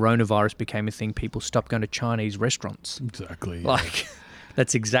when coronavirus became a thing, people stopped going to Chinese restaurants. Exactly. Like,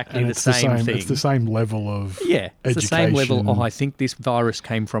 that's exactly the same thing. It's the same level of it's education. the same level. Oh, I think this virus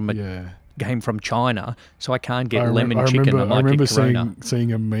came from China, so I can't get lemon chicken. I remember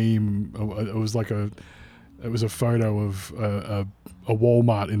seeing a meme. It was like it was a photo of a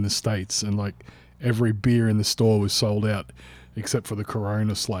Walmart in the States, and like every beer in the store was sold out except for the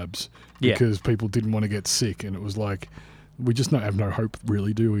Corona slabs because people didn't want to get sick, and it was like, we just have no hope,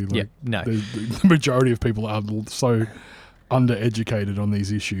 really, do we? Like, no. The majority of people are so undereducated on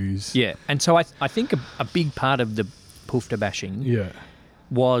these issues. Yeah, and so I think a big part of the poofter bashing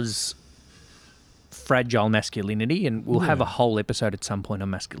was fragile masculinity, and we'll have a whole episode at some point on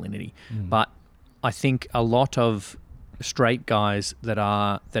masculinity. But I think a lot of straight guys that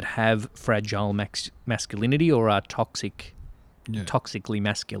have fragile masculinity or are toxically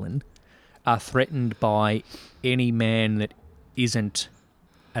masculine are threatened by any man that isn't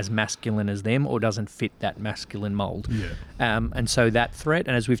as masculine as them or doesn't fit that masculine mold. And so that threat,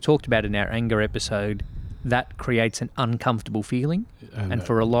 and as we've talked about in our anger episode, that creates an uncomfortable feeling, and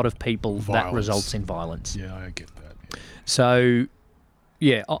for a lot of people that results in violence. Yeah, I get that.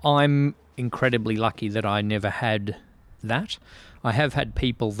 Yeah. So I'm incredibly lucky that I never had that. I have had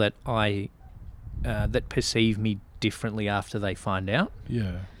people that that perceive me differently after they find out.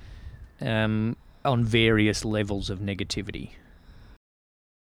 Yeah. On various levels of negativity.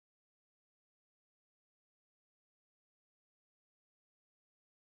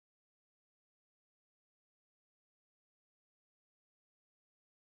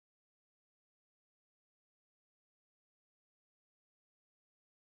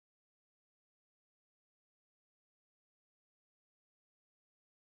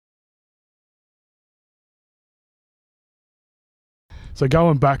 So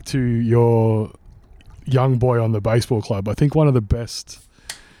going back to your young boy on the baseball club, I think one of the best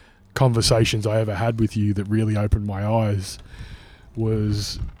conversations I ever had with you that really opened my eyes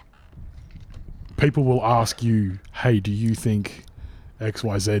was people will ask you, hey, do you think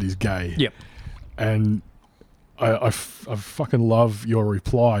XYZ is gay? Yep. And I fucking love your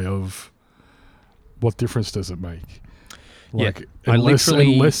reply of, what difference does it make? Like,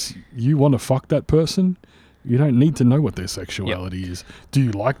 unless you want to fuck that person, you don't need to know what their sexuality is. Do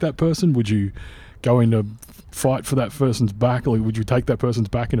you like that person? Would you going to fight for that person's back? Like, would you take that person's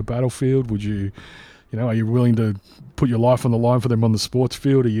back in a battlefield? Would you, are you willing to put your life on the line for them on the sports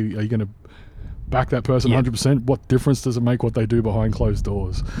field? Are you going to back that person 100%? What difference does it make what they do behind closed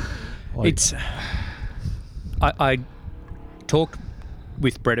doors? I talked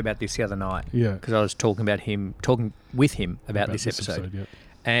with Brett about this the other night. Yeah. Because I was talking with him about this episode. Yeah.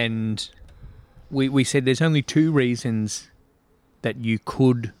 And we said there's only two reasons that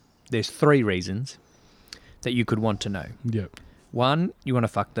there's three reasons that you could want to know. Yeah. One, you want to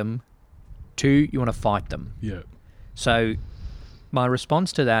fuck them. Two, you want to fight them. Yeah. So my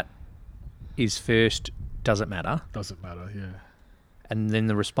response to that is first, does it matter? Doesn't matter, yeah. And then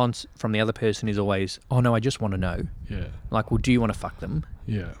the response from the other person is always, oh no, I just want to know. Yeah. Like, well, do you want to fuck them?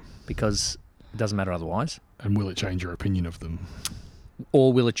 Yeah. Because it doesn't matter otherwise. And will it change your opinion of them?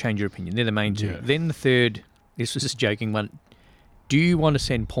 Or will it change your opinion? They're the main two. Yeah. Then the third, this was just joking one, do you want to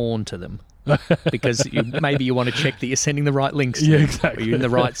send porn to them? Because maybe you want to check that you're sending the right links to them, exactly. or you're in the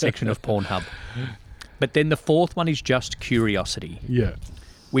right section of Pornhub. But then the fourth one is just curiosity. Yeah.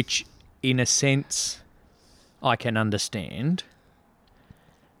 Which, in a sense, I can understand.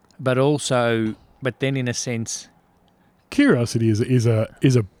 But then in a sense... Curiosity is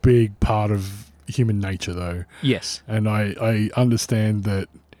a big part of human nature, though. Yes. And I understand that,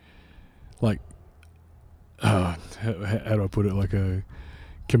 like, how do I put it? Like a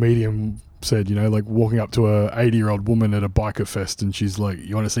comedian said, like walking up to a 80-year-old woman at a biker fest and she's like,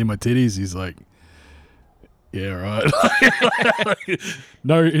 you want to see my titties? He's like, yeah, right.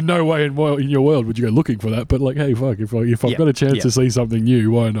 No, in no way in your world would you go looking for that. But like, hey, fuck, if I've got a chance to see something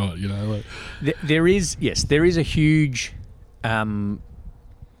new, why not? Like there is a huge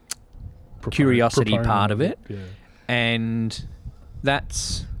curiosity part of it, and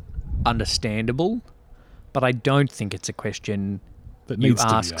that's understandable. But I don't think it's a question that you needs to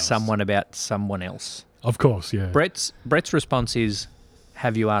be ask asked. someone about someone else. Of course, yeah. Brett's response is,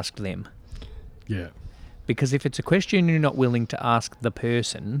 have you asked them? Yeah. Because if it's a question you're not willing to ask the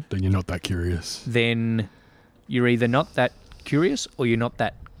person, then you're not that curious. Then you're either not that curious or you're not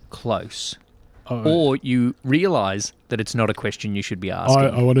that close. Or you realise that it's not a question you should be asking.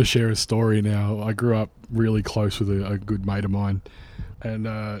 I want to share a story now. I grew up really close with a good mate of mine,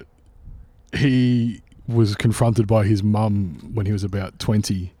 and he was confronted by his mum when he was about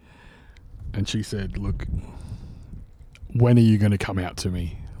 20, and she said, look, when are you going to come out to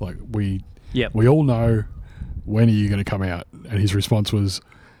me? Like, we all know, when are you going to come out? And his response was,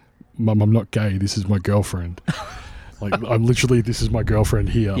 Mum, I'm not gay, this is my girlfriend. Like, this is my girlfriend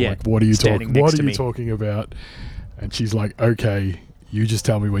here. Yeah, like, what are you talking talking about? And she's like, okay, you just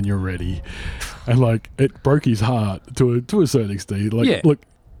tell me when you're ready. And like, it broke his heart to a certain extent. Like, look,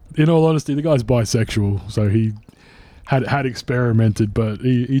 in all honesty, the guy's bisexual, so he had experimented, but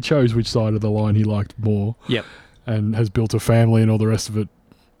he chose which side of the line he liked more. Yep. And has built a family and all the rest of it,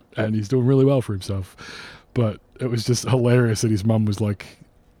 and he's doing really well for himself. But it was just hilarious that his mum was like,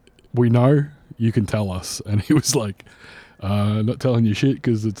 we know, you can tell us. And he was like, not telling you shit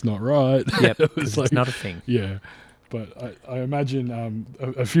because it's not right. Yep, because it's not a thing. Yeah. But I imagine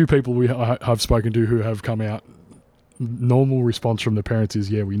a few people I've spoken to who have come out, normal response from the parents is,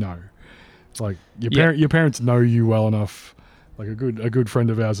 yeah, we know. Like, your parents know you well enough. Like a good friend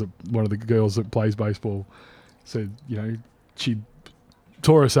of ours, one of the girls that plays baseball, said, she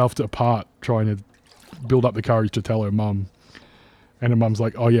tore herself apart trying to build up the courage to tell her mum. And her mum's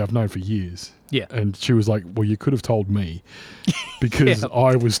like, oh yeah, I've known for years. Yeah. And she was like, well, you could have told me because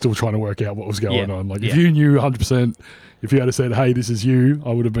I was still trying to work out what was going on. Like, if you knew 100%, if you had said, hey, this is you,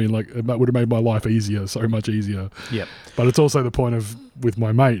 I would have been like, it would have made my life easier, so much easier. Yep. But it's also the point with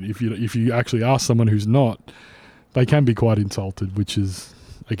my mate, if you actually ask someone who's not, they can be quite insulted, which is,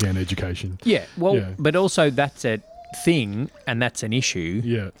 again, education. Yeah. Well, but also that's a thing and that's an issue.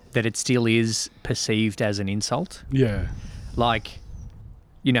 Yeah. That it still is perceived as an insult. Yeah. Like,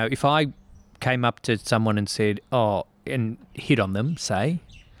 if I came up to someone and said, oh, and hit on them, say,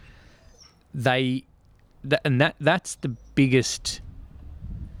 that's the biggest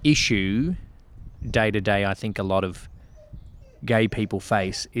issue day to day I think a lot of gay people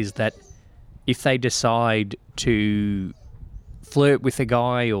face, is that if they decide to flirt with a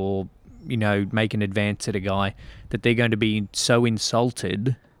guy or, make an advance at a guy, that they're going to be so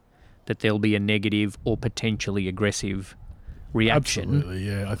insulted that there'll be a negative or potentially aggressive reaction. Absolutely,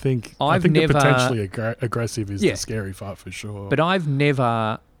 yeah. I think I've the never, potentially aggressive is the scary part for sure. But I've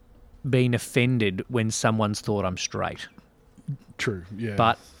never been offended when someone's thought I'm straight. True, yeah.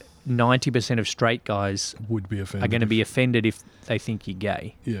 But 90% of straight guys would be offended. Are going to be offended if they think you're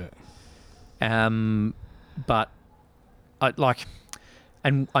gay. Yeah. But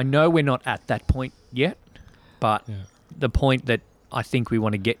And I know we're not at that point yet, but Yeah. the point that I think we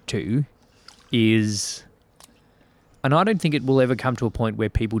want to get to is, and I don't think it will ever come to a point where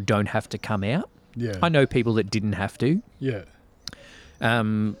people don't have to come out. Yeah. I know people that didn't have to, Yeah.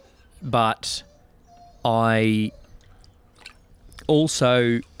 but I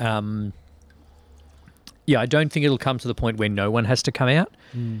also, I don't think it'll come to the point where no one has to come out,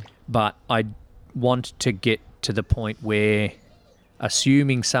 but I want to get to the point where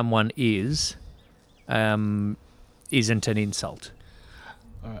assuming someone isn't an insult.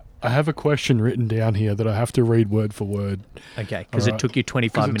 I have a question written down here that I have to read word for word. Okay, because All it right. took you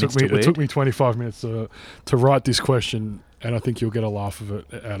 25 minutes it to word. took me 25 minutes to write this question, and I think you'll get a laugh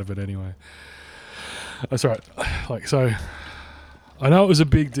out of it anyway. That's all right. Like, so I know it was a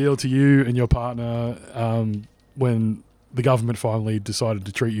big deal to you and your partner when the government finally decided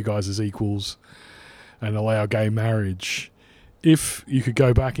to treat you guys as equals and allow gay marriage. If you could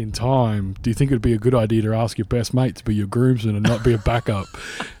go back in time, do you think it would be a good idea to ask your best mate to be your groomsman and not be a backup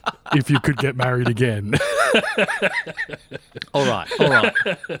if you could get married again? All right.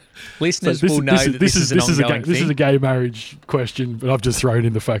 Listeners will know that this is an ongoing this is a thing. gay marriage question, but I've just thrown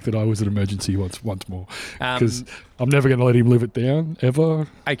in the fact that I was an emergency once more because I'm never going to let him live it down ever.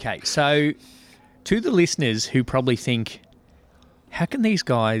 Okay, so to the listeners who probably think, how can these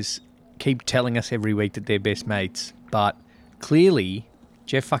guys keep telling us every week that they're best mates, but clearly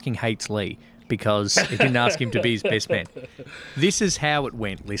Jeff fucking hates Lee because he didn't ask him to be his best man. This is how it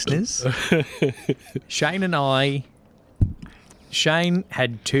went, listeners. Shane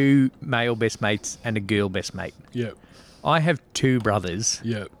had 2 male best mates and a girl best mate. Yep. I have 2 brothers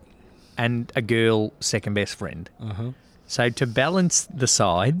Yep. and a girl second best friend. Uh-huh. So to balance the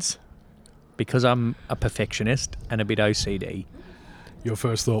sides, because I'm a perfectionist and a bit OCD, Your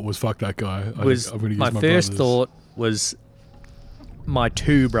first thought was fuck that guy. I'm gonna use my first brothers. thought was my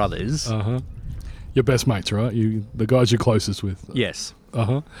 2 brothers. Uh-huh. Your best mates, right? The guys you're closest with. Yes.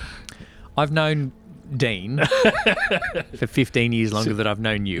 Uh-huh. I've known Dean for 15 years longer than I've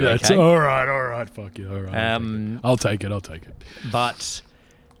known you. That's Okay. all right. Fuck you. All right. I'll take it. But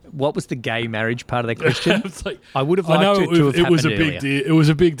what was the gay marriage part of that question? It's like, I would have I liked know it to have it was a happened big earlier. deal. It was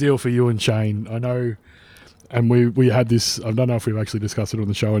a big deal for you and Shane. I know, and we had this. I don't know if we've actually discussed it on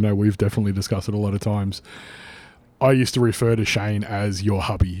the show. I know we've definitely discussed it a lot of times. I used to refer to Shane as your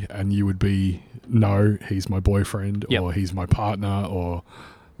hubby, and you would be, no, he's my boyfriend, Yep. or he's my partner, or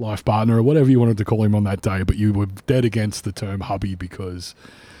life partner, or whatever you wanted to call him on that day. But you were dead against the term hubby because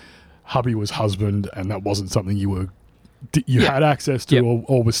hubby was husband, and that wasn't something you had access to, Yep.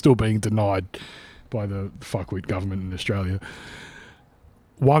 or was still being denied by the fuckwit government in Australia.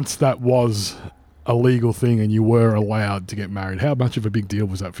 Once that was a legal thing and you were allowed to get married, how much of a big deal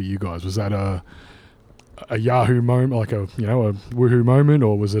was that for you guys? Was that a Yahoo moment, like a woohoo moment,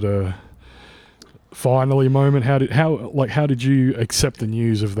 or was it a finally moment? How did you accept the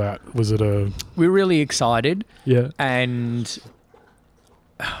news of that? Was it a We're really excited, yeah? and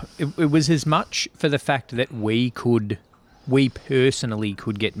it was as much for the fact that we personally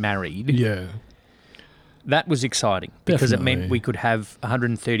could get married. Yeah. That was exciting because it Definitely. meant we could have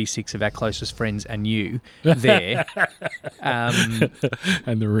 136 of our closest friends and you there And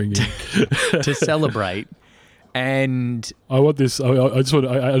the ringing. to celebrate. And I want this.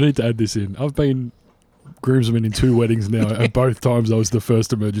 I need to add this in. I've been groomsman in 2 weddings now, and both times I was the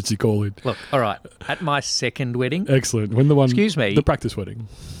first emergency call in. look, all right, at my second wedding, Excellent. When Excuse me? the practice wedding.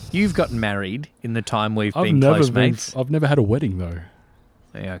 you've gotten married in the time we've been close mates. I've never had a wedding though.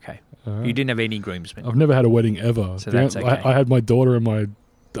 Yeah, okay. You didn't have any groomsmen. I've never had a wedding ever. So that's okay. I had my daughter and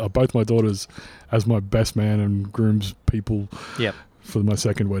both my daughters as my best man and grooms people Yep. for my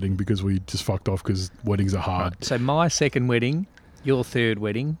second wedding because we just fucked off because weddings are hard. Right. So my second wedding, your third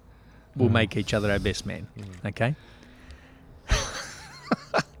wedding, we'll make each other our best man. Okay?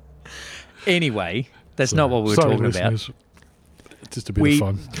 Anyway, that's not what we were Sorry, talking about. listeners. Just a bit of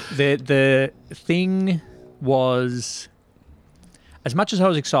fun. The thing was, as much as I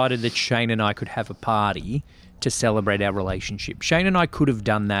was excited that Shane and I could have a party to celebrate our relationship, Shane and I could have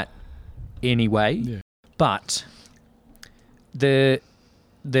done that anyway. Yeah. But the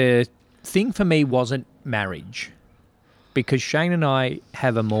thing for me wasn't marriage, because Shane and I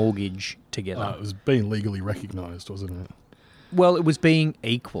have a mortgage together. It was being legally recognised, wasn't it? Well, it was being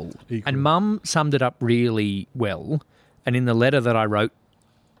equal. Equal. And Mum summed it up really well. And in the letter that I wrote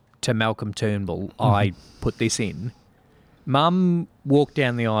to Malcolm Turnbull, I put this in. Mum walked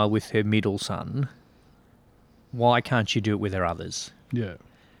down the aisle with her middle son. Why can't you do it with her others? Yeah.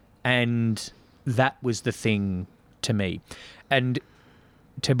 And that was the thing to me. And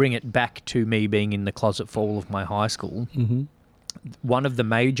to bring it back to me being in the closet for all of my high school, one of the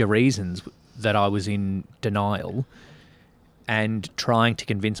major reasons that I was in denial and trying to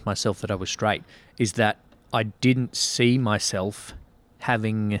convince myself that I was straight is that I didn't see myself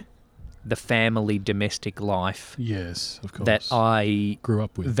having the family domestic life Yes, of course. that I grew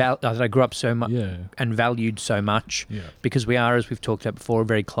up with. that I grew up so much Yeah. and valued so much, Yeah. because we are, as we've talked about before, a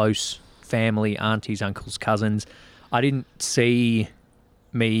very close family, aunties, uncles, cousins. I didn't see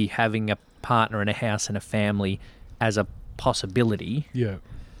me having a partner and a house and a family as a possibility Yeah.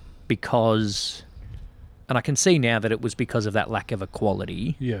 because, and I can see now that it was because of that lack of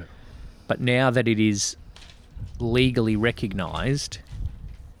equality, Yeah. but now that it is legally recognised,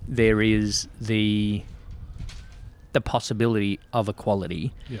 there is the possibility of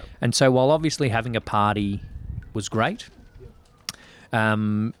equality. Yeah. And so while obviously having a party was great,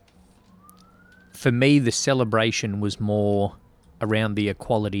 for me the celebration was more around the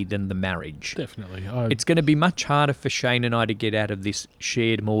equality than the marriage. Definitely. It's going to be much harder for Shane and I to get out of this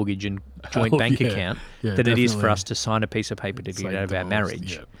shared mortgage and joint Oh, bank yeah. account Yeah, than it is for definitely. us to sign a piece of paper to get Same out of our divorce,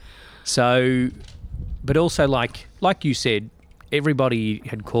 marriage. Yeah. So, but also like you said, everybody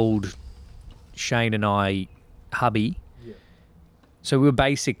had called Shane and I hubby. Yeah. So we were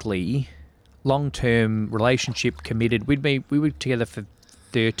basically long-term relationship committed. We were together for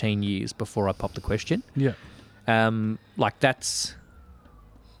 13 years before I popped the question. Yeah. Like that's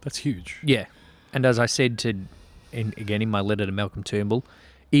huge. yeah. And as I said in my letter to Malcolm Turnbull,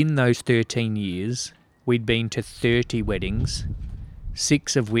 in those 13 years, we'd been to 30 weddings,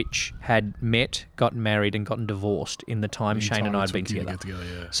 6 of which had met, gotten married, and gotten divorced in the time Shane and I had been together.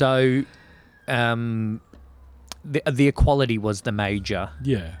 Yeah. So, the equality was the major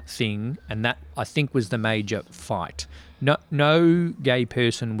Yeah. thing, and that I think was the major fight. No gay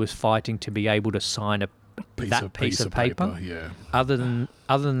person was fighting to be able to sign that piece of paper. Yeah. Other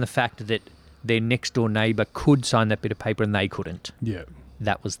than the fact that their next door neighbour could sign that bit of paper and they couldn't. Yeah.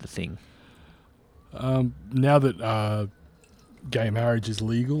 That was the thing. Now that gay marriage is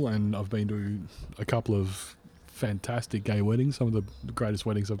legal, and I've been to a couple of fantastic gay weddings, some of the greatest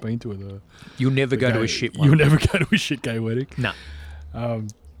weddings I've been to are the You'll never go to gay- a shit one. You'll never go to a shit gay wedding. No.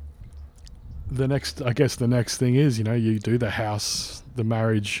 The next thing is, you do the house, the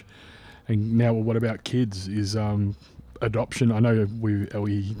marriage, and now what about kids? Is adoption. I know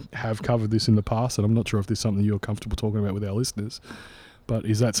we have covered this in the past, and I'm not sure if this is something you're comfortable talking about with our listeners, but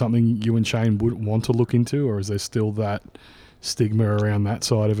is that something you and Shane would want to look into, or is there still that stigma around that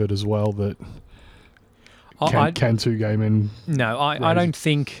side of it as well, that can two gay men... No, I don't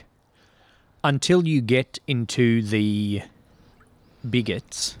think until you get into the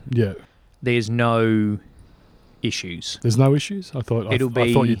bigots, Yeah. there's no issues. There's no issues? I thought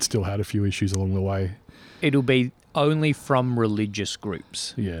you'd still had a few issues along the way. It'll be only from religious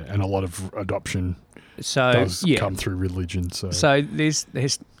groups. Yeah, and a lot of adoption So does yeah. come through religion. So So there's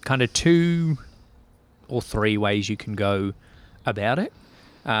kind of 2 or 3 ways you can go about it.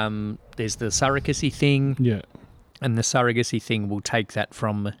 There's the surrogacy thing, yeah, and the surrogacy thing will take that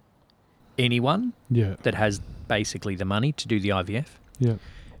from anyone yeah, that has basically the money to do the IVF. yeah,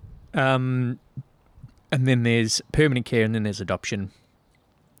 And then there's permanent care, and then there's adoption.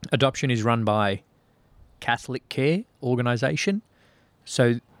 Adoption is run by Catholic Care organisation.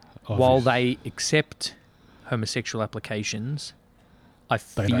 So while they accept homosexual applications, I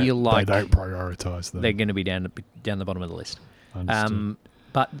feel like they don't prioritise them. they're going to be down the bottom of the list. Understood.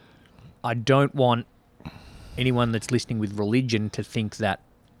 But I don't want anyone that's listening with religion to think that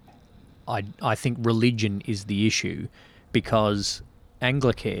I think religion is the issue, because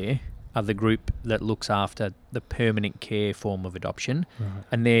Anglicare are the group that looks after the permanent care form of adoption, Right.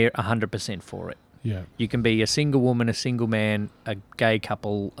 and they're 100% for it. Yeah, You can be a single woman, a single man, a gay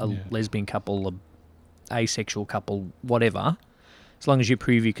couple, a Yeah. lesbian couple, a asexual couple, whatever. As long as you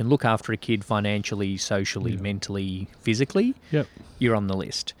prove you can look after a kid financially, socially, Yeah. mentally, physically, yep, you're on the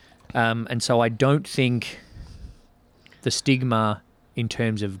list. And so I don't think the stigma in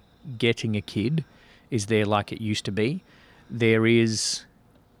terms of getting a kid is there like it used to be. There is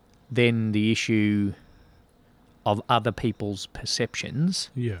then the issue of other people's perceptions,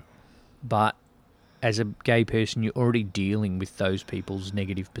 yeah, but as a gay person, you're already dealing with those people's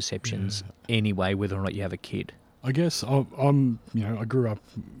negative perceptions anyway, whether or not you have a kid. I guess I'm I grew up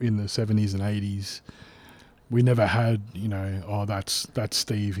in the 70s and 80s. We never had, that's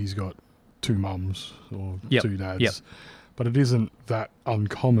Steve, he's got 2 mums or Yep, 2 dads. yep. But it isn't that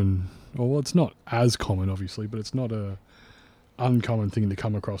uncommon. Well, it's not as common, obviously, but it's not a uncommon thing to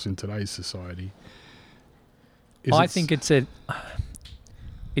come across in today's society. I think it's a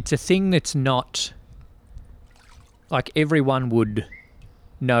thing that's not like everyone would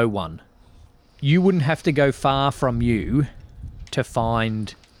know one. You wouldn't have to go far from you to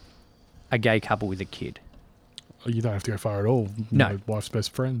find a gay couple with a kid. You don't have to go far at all. No. My wife's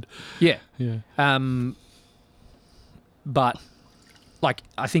best friend. Yeah. Yeah. But like,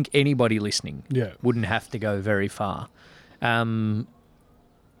 I think anybody listening Yeah. wouldn't have to go very far. And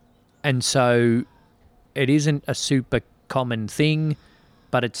so it isn't a super common thing,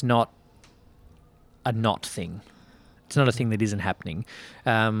 but it's not a not thing. It's not a thing that isn't happening.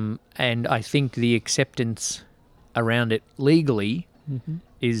 And I think the acceptance around it legally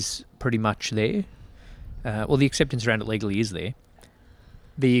is pretty much there. Well, the acceptance around it legally is there.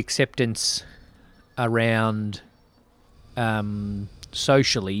 The acceptance around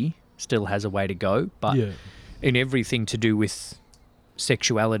socially still has a way to go, but Yeah. in everything to do with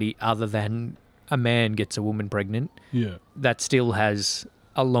sexuality other than a man gets a woman pregnant, Yeah. that still has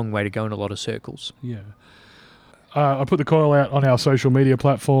a long way to go in a lot of circles. Yeah. I put the call out on our social media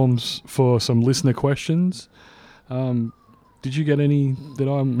platforms for some listener questions. Did you get any that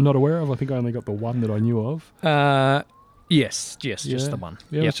I'm not aware of? I think I only got the one that I knew of. Yes, just Yeah. the one.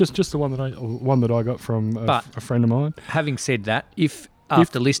 Yeah, Yep. it's just the one that I got from But- a friend of mine. Having said that, if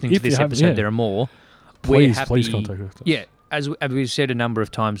after listening to if you this have- episode yeah. there are more, we're Please, happy. please contact us. Yeah, as we've said a number of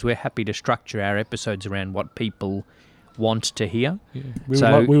times, we're happy to structure our episodes around what people want to hear. Yeah.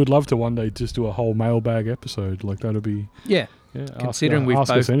 We would love to one day just do a whole mailbag episode. Like that'd be Yeah, considering we've ask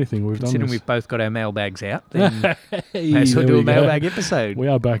both us anything. We've considering done we've this. both got our mailbags out, then Hey, may as well there do a we go. mailbag episode. We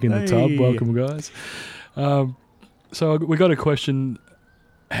are back in the tub. Hey. Welcome, guys. So we got a question.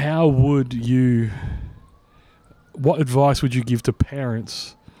 How would you... What advice would you give to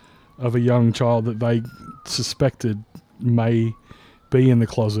parents of a young child that they suspected may be in the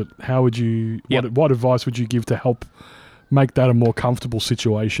closet? How would you... Yep. What advice would you give to help make that a more comfortable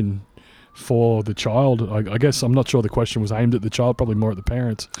situation for the child? I guess I'm not sure the question was aimed at the child, probably more at the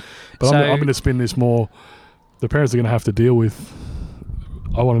parents. But So- I'm going to spin this more... The parents are going to have to deal with...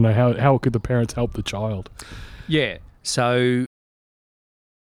 I want to know how could the parents help the child? Yeah. So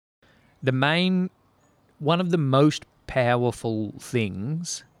one of the most powerful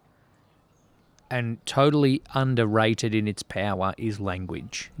things and totally underrated in its power is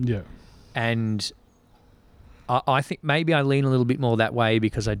language. Yeah. And I think maybe I lean a little bit more that way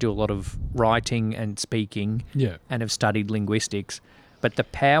because I do a lot of writing and speaking Yeah. and have studied linguistics. But the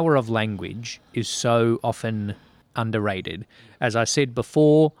power of language is so often underrated. As I said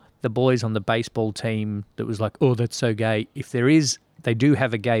before, the boys on the baseball team that was like, oh, that's so gay. If they do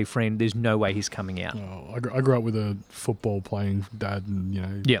have a gay friend, there's no way he's coming out. Oh, I grew up with a football playing dad,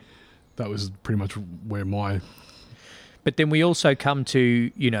 and Yep. that was pretty much where my But then we also come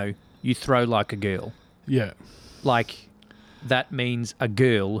to, you throw like a girl. yeah Like, that means a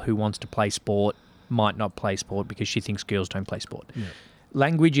girl who wants to play sport might not play sport because she thinks girls don't play sport. yeah.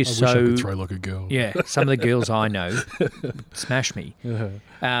 Language I is wish so... I could throw like a girl. Yeah, some of the girls I know smash me.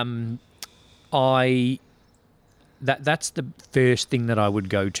 That's the first thing that I would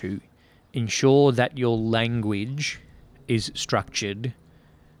go to. Ensure that your language is structured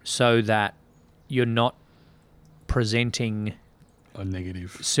so that you're not presenting A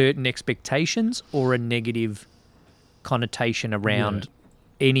negative. certain expectations or a negative connotation around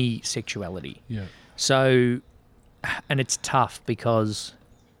any sexuality. Yeah. So, and it's tough because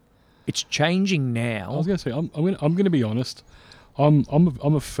it's changing I now. was gonna say I'm gonna be honest. I'm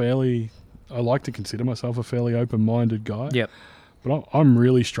a fairly... I like to consider myself a fairly open-minded guy. Yep. But I'm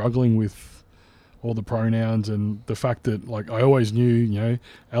really struggling with all the pronouns and the fact that, like, I always knew,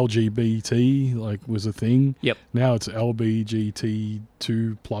 LGBT, like, was a thing. Yep. Now it's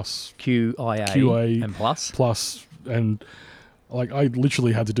LBGT2 plus, QIA and plus. and, like, I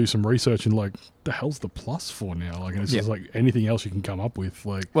literally had to do some research and, like, the hell's the plus for now? Like, and it's just, like, anything else you can come up with.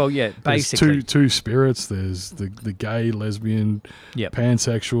 Like, Well, yeah, there's basically. two spirits. There's the gay, lesbian, Yep.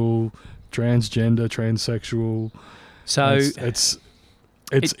 pansexual, transgender, transsexual. So,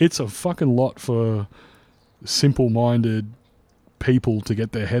 It's a fucking lot for simple-minded people to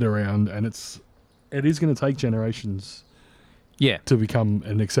get their head around, and it is going to take generations yeah, to become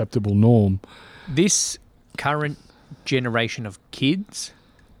an acceptable norm. this current generation of kids,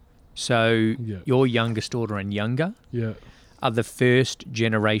 so Yeah. your youngest daughter and younger, Yeah, are the first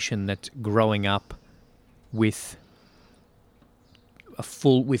generation that's growing up with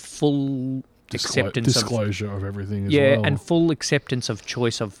full acceptance of disclosure of everything as yeah, well. and full acceptance of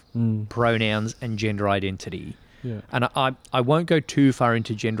choice of Mm, pronouns and gender identity. yeah, And I won't go too far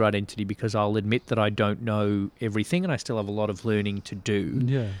into gender identity because I'll admit that I don't know everything and I still have a lot of learning to do.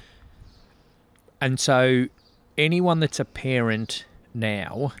 yeah, And so anyone that's a parent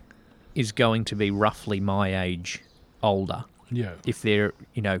now is going to be roughly my age older. yeah, If they're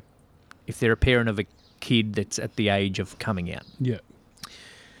a parent of kid that's at the age of coming out. Yeah.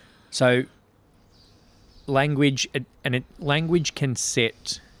 So language can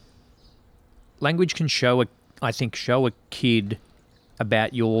show a kid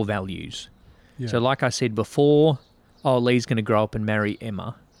about your values. Yeah. So like I said before, Lee's going to grow up and marry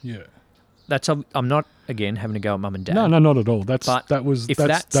Emma. Yeah. I'm not again having to go at mum and dad. No, not at all. That's But if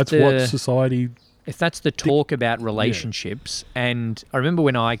that's that's what the- society. If that's the talk about relationships, and I remember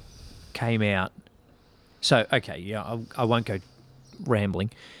when I came out. So okay, yeah, I won't go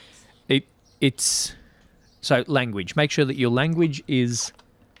rambling. It's so language. Make sure that your language is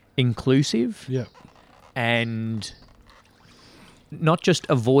inclusive Yeah. and not just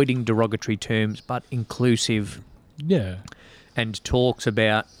avoiding derogatory terms, but inclusive, Yeah. and talks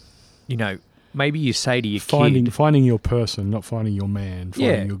about, maybe you say to your kid, Finding your person, not finding your man.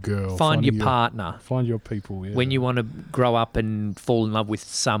 Finding your girl. find finding your partner. Find your people. Yeah. When you want to grow up and fall in love with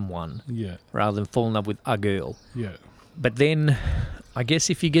someone Yeah. rather than fall in love with a girl. Yeah. But then I guess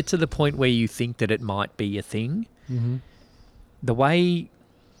if you get to the point where you think that it might be a thing, Mm-hmm. the way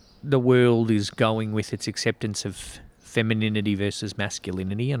the world is going with its acceptance of femininity versus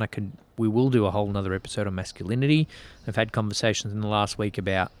masculinity, and we will do a whole nother episode on masculinity. I've had conversations in the last week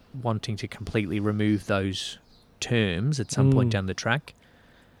about wanting to completely remove those terms at some point down the track.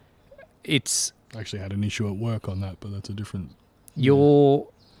 It's I actually had an issue at work on that, but that's a different. your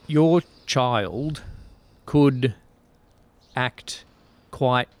child could act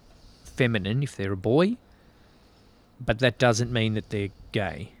quite feminine if they're a boy, but that doesn't mean that they're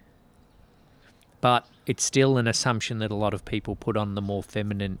gay. But it's still an assumption that a lot of people put on the more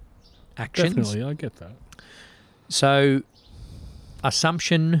feminine actions. Definitely, I get that. So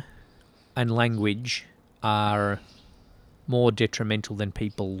assumption and language are more detrimental than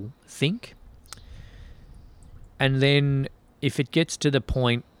people think. And then if it gets to the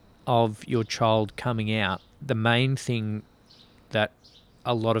point of your child coming out, the main thing that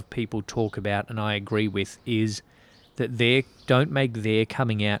a lot of people talk about, and I agree with, is that don't make their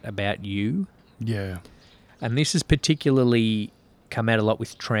coming out about you. Yeah. And this has particularly come out a lot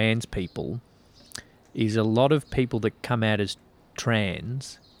with trans people, is a lot of people that come out as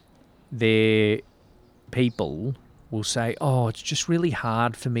trans, their people will say, it's just really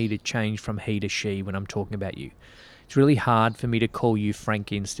hard for me to change from he to she when I'm talking about you. It's really hard for me to call you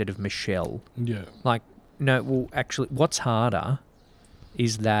Frankie instead of Michelle. Yeah. Like, no, well, actually, what's harder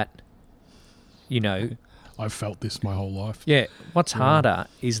is that, I've felt this my whole life. yeah, what's harder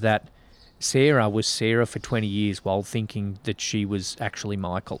is that Sarah was Sarah for 20 years while thinking that she was actually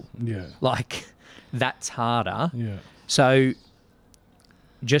Michael. Yeah. Like, that's harder. Yeah. So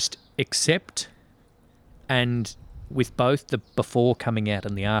just accept, and with both the before coming out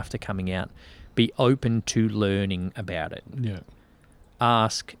and the after coming out, be open to learning about it. Yeah.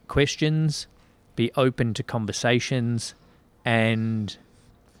 Ask questions, be open to conversations, and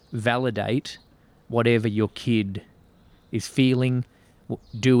validate whatever your kid is feeling,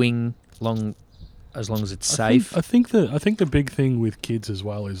 doing, as long as it's safe. I think the big thing with kids as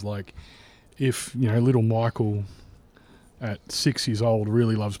well is like, if little Michael at 6 years old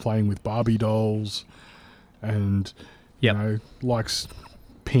really loves playing with Barbie dolls, and likes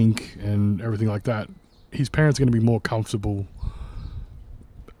pink and everything like that, his parents are going to be more comfortable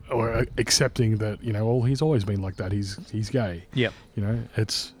or accepting that he's always been like that. He's gay. Yep.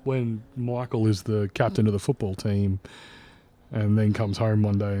 It's when Michael is the captain of the football team, and then comes home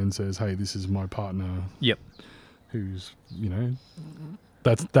one day and says, "Hey, this is my partner." Yep. Who's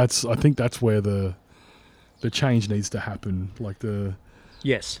that's I think that's where the change needs to happen. Like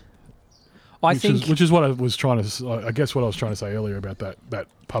Yes. which is what I was trying to. I guess what I was trying to say earlier about that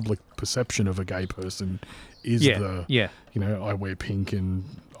public perception of a gay person is I wear pink and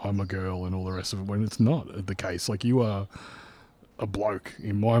I'm a girl and all the rest of it, when it's not the case. Like, you are a bloke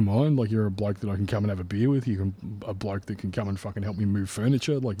in my mind. Like, you're a bloke that I can come and have a beer with. A bloke that can come and fucking help me move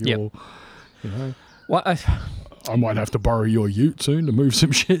furniture. Like, you're, Well, I might have to borrow your ute soon to move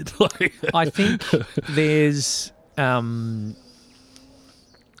some shit. Like, I think there's, I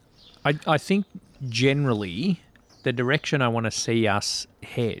think generally the direction I want to see us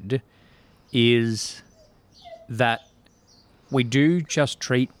head is that we do just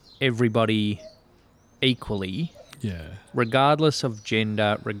treat everybody equally, yeah, regardless of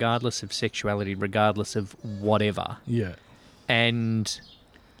gender, regardless of sexuality, regardless of whatever. yeah, And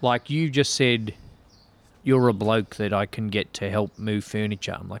like you just said, you're a bloke that I can get to help move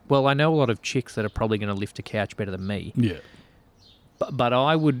furniture. I'm like, well, I know a lot of chicks that are probably going to lift a couch better than me. yeah, But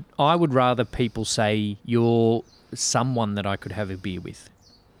I would rather people say you're someone that I could have a beer with.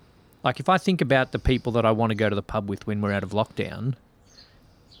 Like, if I think about the people that I want to go to the pub with when we're out of lockdown,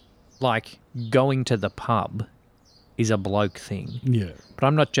 like going to the pub is a bloke thing. Yeah. But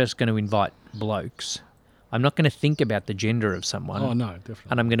I'm not just going to invite blokes. I'm not going to think about the gender of someone. Oh, no, definitely.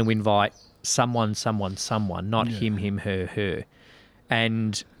 And I'm going to invite someone, not Yeah. him, her.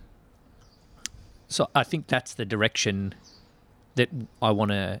 And so I think that's the direction that I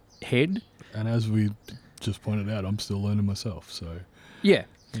want to head. And as we just pointed out, I'm still learning myself. So, Yeah.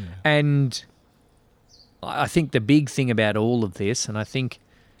 yeah. And I think the big thing about all of this, and I think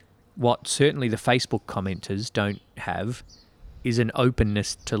what certainly the Facebook commenters don't have, is an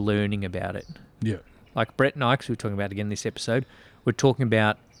openness to learning about it. Yeah. Like Brett and I, 'cause we were talking about again this episode, we're talking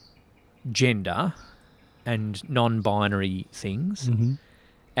about gender and non-binary things. Mm-hmm.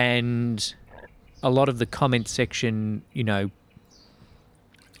 And a lot of the comment section, you know,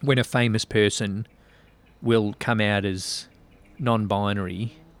 when a famous person will come out as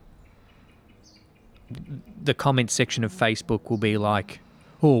non-binary, the comment section of Facebook will be like,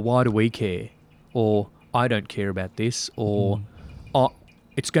 oh, why do we care? Or I don't care about this. Or oh,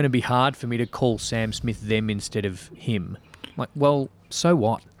 it's going to be hard for me to call Sam Smith them instead of him. Like, well, so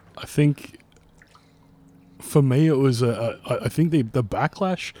what? I think for me it was I think the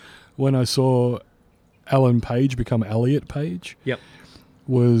backlash when I saw Ellen Page become Elliot Page Yep.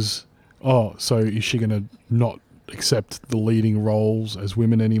 was, oh, so is she going to not accept the leading roles as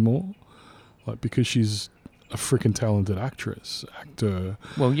women anymore? Like, because she's a freaking talented actor.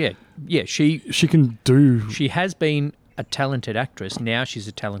 Well, yeah. She She can do, has been a talented actress. Now she's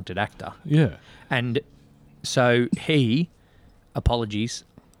a talented actor. yeah. And so apologies,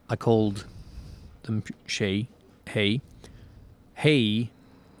 I called them he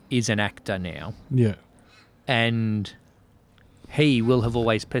is an actor now. Yeah. And he will have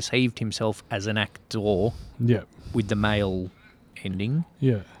always perceived himself as an actor Yeah. with the male ending.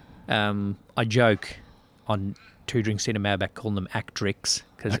 Yeah. I joke on Two Drink Cinema about calling them actrix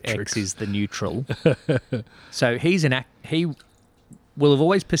because X Actrix. is the neutral. So he will have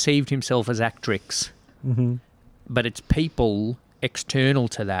always perceived himself as actrix, Mm-hmm. but it's people external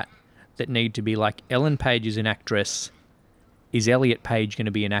to that need to be like, Ellen Page is an actress. Is Elliot Page going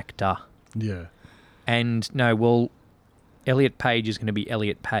to be an actor? Yeah. And no, well, Elliot Page is going to be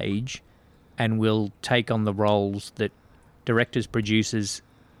Elliot Page and will take on the roles that directors, producers,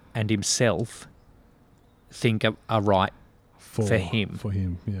 and himself think are right for him. For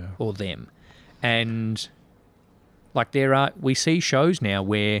him, yeah. or them. And like we see shows now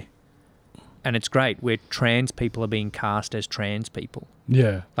where, and it's great, where trans people are being cast as trans people.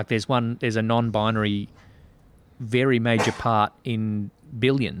 Yeah. Like there's a non-binary, very major part in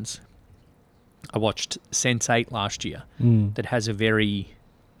Billions. I watched Sense8 last year that has a very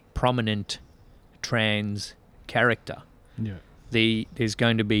prominent trans character. Yeah. There's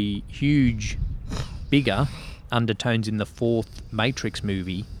going to be huge, bigger undertones in the fourth Matrix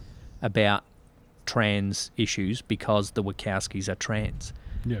movie about trans issues because the Wachowskis are trans.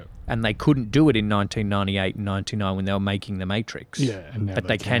 Yeah. And they couldn't do it in 1998 and 1999 when they were making The Matrix. Yeah, and now but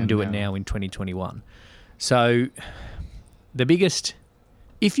they can do it now in 2021. So the biggest...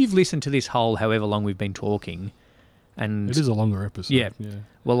 If you've listened to this whole however long we've been talking, and... It is a longer episode. Yeah. Yeah.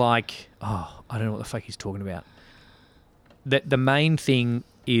 Well, like... Oh, I don't know what the fuck he's talking about. The main thing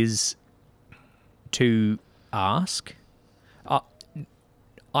is to ask.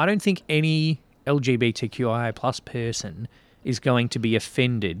 I don't think any LGBTQIA plus person is going to be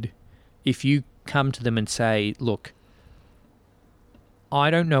offended if you come to them and say, look, I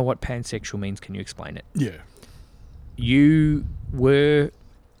don't know what pansexual means. Can you explain it? Yeah. You were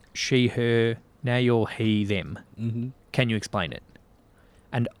she, her, now you're he, them. Mm-hmm. Can you explain it?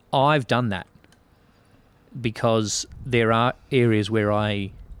 And I've done that because there are areas where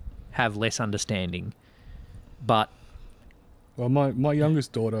I have less understanding, but... Well, my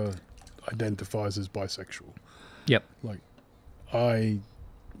youngest daughter identifies as bisexual. Yep. Like, I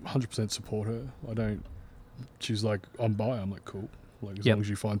 100% support her. I don't... She's like, I'm bi. I'm like, cool. Like, as Yep. long as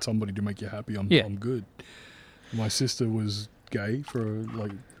you find somebody to make you happy, I'm good. My sister was gay for,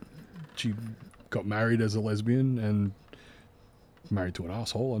 like... She got married as a lesbian and married to an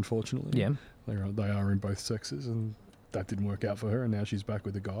asshole, unfortunately. Yeah. They are in both sexes, and that didn't work out for her, and now she's back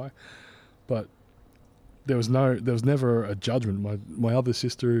with a guy. But there was never a judgment. My other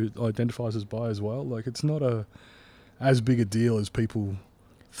sister identifies as bi as well. Like, it's not as big a deal as people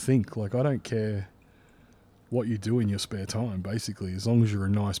think. Like, I don't care what you do in your spare time, basically, as long as you're a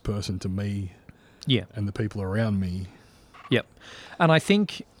nice person to me and the people around me. Yep. And I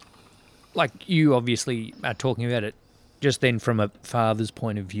think, like, you obviously are talking about it just then from a father's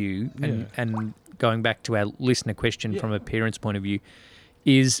point of view, and going back to our listener question from a parent's point of view,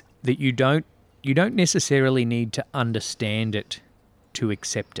 is that you don't necessarily need to understand it to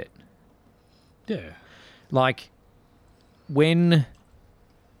accept it. Yeah. Like, when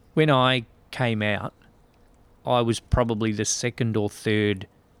I came out, I was probably the second or third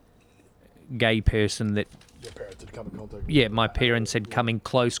gay person that, Your parents had come in contact with yeah, my parents had come in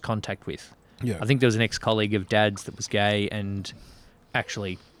close contact with. Yeah. I think there was an ex-colleague of Dad's that was gay, and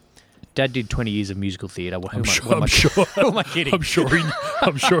actually, Dad did 20 years of musical theatre. Who am I kidding? I'm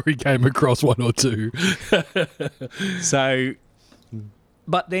sure he came across one or two. So,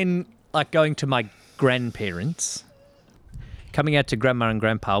 but then, like, going to my grandparents, coming out to Grandma and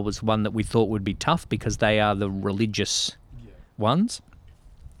Grandpa was one that we thought would be tough because they are the religious ones.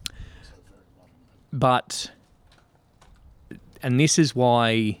 But, and this is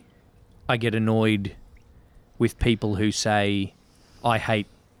why I get annoyed with people who say, I hate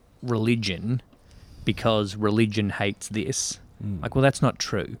religion because religion hates this. Like, well, that's not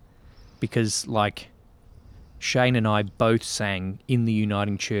true. Because, like, Shane and I both sang in the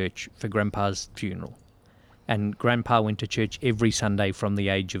Uniting Church for Grandpa's funeral. And Grandpa went to church every Sunday from the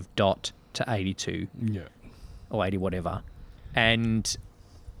age of dot to 82. Yeah. Or 80, whatever. And,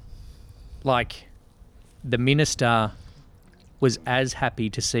 like, the minister was as happy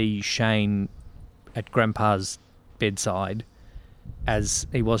to see Shane at Grandpa's bedside as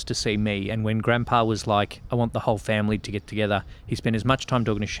he was to see me. And when Grandpa was like, I want the whole family to get together, he spent as much time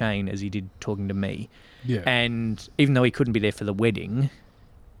talking to Shane as he did talking to me. Yeah. And even though he couldn't be there for the wedding,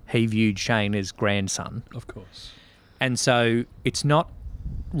 he viewed Shane as grandson. Of course. And so it's not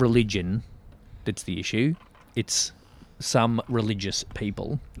religion that's the issue. It's some religious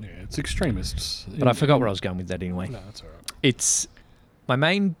people. Yeah, it's extremists. But I forgot where I was going with that anyway. No, that's all right. It's my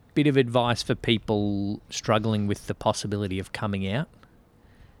main bit of advice for people struggling with the possibility of coming out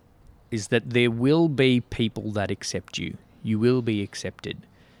is that there will be people that accept you. You will be accepted.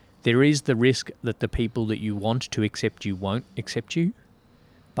 There is the risk that the people that you want to accept you won't accept you.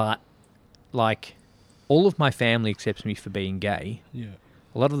 But, like, all of my family accepts me for being gay. Yeah.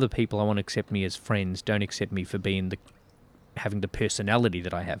 A lot of the people I want to accept me as friends don't accept me for being having the personality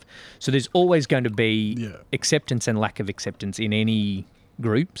that I have. So there's always going to be acceptance and lack of acceptance in any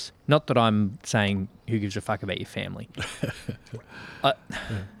groups. Not that I'm saying who gives a fuck about your family.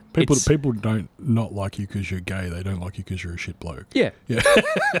 People don't not like you because you're gay. They don't like you because you're a shit bloke. Yeah. Yeah.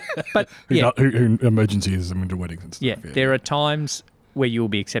 But who emergencies them into weddings and stuff. Yeah. There are times where you'll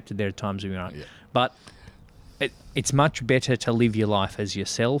be accepted. There are times where you aren't. Yeah. But it's much better to live your life as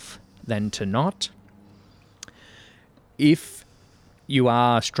yourself than to not. If you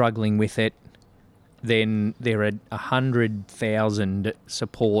are struggling with it, then there are 100,000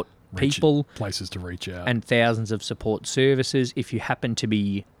 support people, places to reach out, and thousands of support services. If you happen to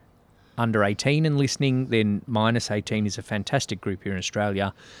be under 18 and listening, then Minus 18 is a fantastic group here in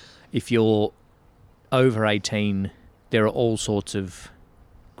Australia. If you're over 18, there are all sorts of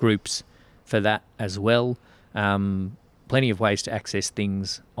groups for that as well. Plenty of ways to access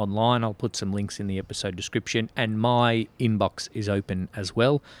things online. I'll put some links in the episode description, and my inbox is open as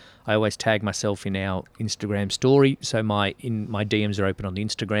well. I always tag myself in our Instagram story, so my DMs are open on the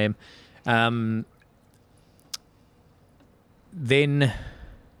Instagram. Then,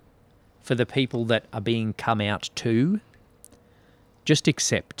 for the people that are being come out to, just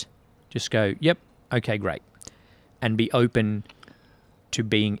accept. Just go, yep, okay, great, and be open to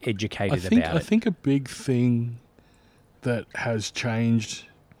being educated about it. I think a big thing that has changed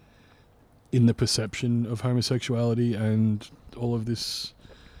in the perception of homosexuality and all of this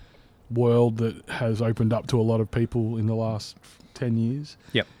world that has opened up to a lot of people in the last 10 years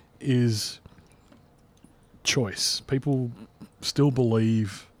is choice. People still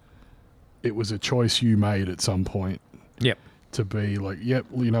believe it was a choice you made at some point. Yep. To be like, yep,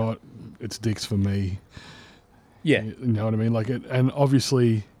 you know what, it's dicks for me. Yeah. You know what I mean? Like it, and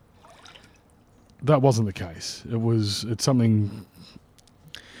obviously that wasn't the case. It's something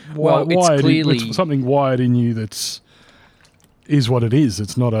it's something wired in you is what it is.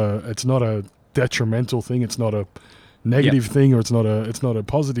 It's not a detrimental thing. It's not a negative thing, or it's not a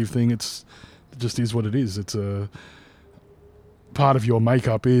positive thing. It just is what it is. It's a part of your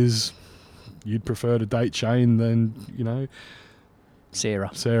makeup is you'd prefer to date Shane than, you know, Sarah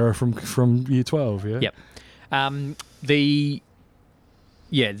from year 12. Yeah. Yep.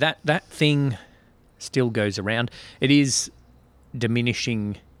 That thing still goes around. It is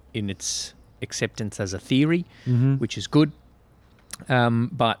diminishing in its acceptance as a theory, which is good.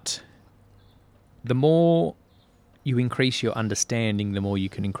 But the more you increase your understanding, the more you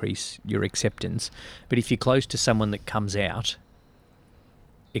can increase your acceptance. But if you're close to someone that comes out,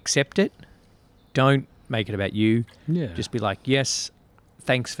 accept it. Don't make it about you. Yeah. Just be like, yes,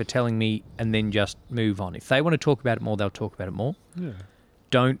 thanks for telling me, and then just move on. If they want to talk about it more, they'll talk about it more. Yeah.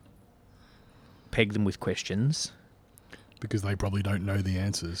 Don't peg them with questions. Because they probably don't know the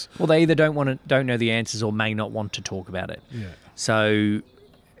answers. Well, they either don't know the answers or may not want to talk about it. Yeah. So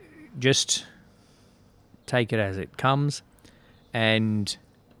just take it as it comes. And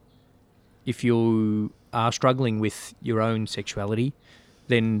if you are struggling with your own sexuality,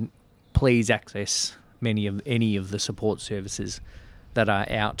 then please access any of the support services that are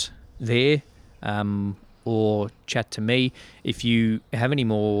out there, or chat to me. If you have any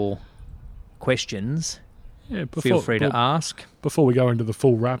more questions, feel free to ask. Before we go into the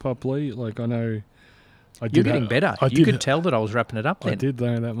full wrap-up, Lee, like I know... You're getting better. You could tell that I was wrapping it up then. I did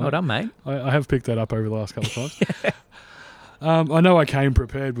know that, mate. Well done, mate. I have picked that up over the last couple of times. I know I came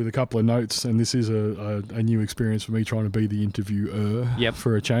prepared with a couple of notes, and this is a new experience for me trying to be the interviewer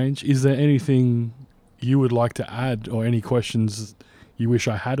for a change. Is there anything you would like to add, or any questions you wish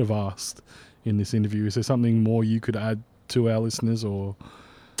I had have asked in this interview? Is there something more you could add to our listeners, or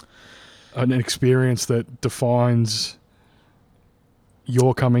an experience that defines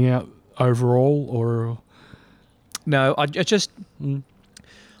your coming out overall? Or no, I just will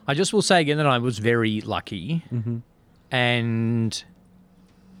say again that I was very lucky, and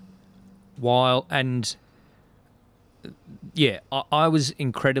I was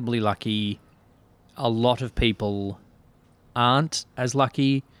incredibly lucky. A lot of people aren't as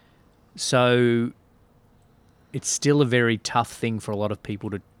lucky, so it's still a very tough thing for a lot of people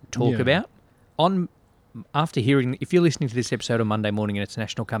to talk about. After hearing, if you're listening to this episode on Monday morning and it's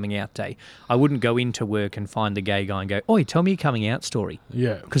National Coming Out Day, I wouldn't go into work and find the gay guy and go, "Oi, tell me your coming out story."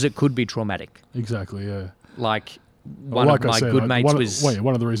 Yeah. Because it could be traumatic. Exactly, yeah. Like one of my good mates was...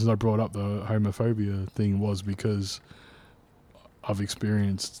 One of the reasons I brought up the homophobia thing was because I've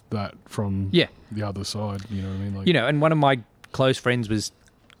experienced that from the other side, you know what I mean? Like, and one of my close friends was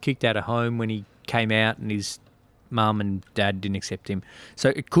kicked out of home when he came out and his mum and dad didn't accept him.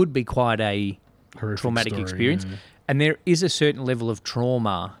 So it could be quite a horrific traumatic experience. Yeah. And there is a certain level of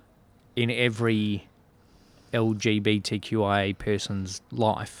trauma in every LGBTQIA person's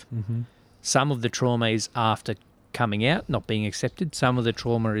life. Some of the trauma is after coming out, not being accepted. Some of the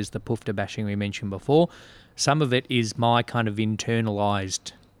trauma is the poofter bashing we mentioned before. Some of it is my kind of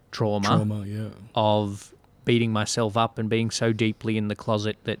internalized trauma of beating myself up and being so deeply in the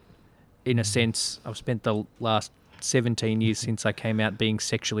closet that, in a sense, I've spent the last 17 years since I came out being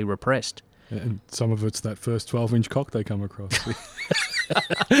sexually repressed. And some of it's that first 12-inch cock they come across.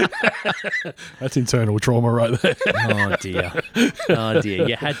 That's internal trauma right there. Oh, dear.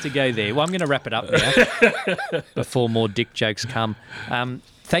 You had to go there. Well, I'm going to wrap it up now before more dick jokes come.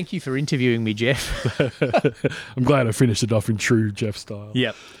 Thank you for interviewing me, Jeff. I'm glad I finished it off in true Jeff style.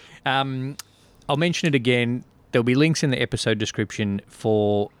 Yep. I'll mention it again. Therell be links in the episode description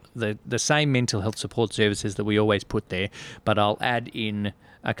for the same mental health support services that we always put there, but I'll add in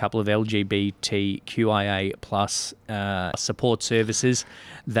a couple of LGBTQIA plus support services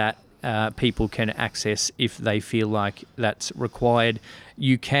that people can access if they feel like that's required.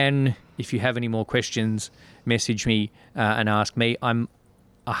 You can, if you have any more questions, message me and ask me. I'm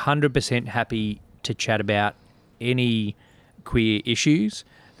 100% happy to chat about any queer issues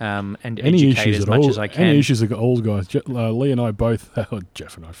and educate as much as I can. Any issues that old guys. Lee and I both...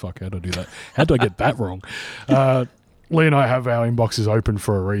 Jeff and I, fuck, how did I do that? How did I get that wrong? Lee and I have our inboxes open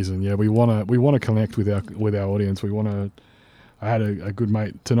for a reason. Yeah, we want to connect with our audience. I had a good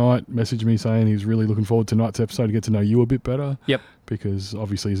mate tonight message me saying he was really looking forward to tonight's episode to get to know you a bit better. Yep. Because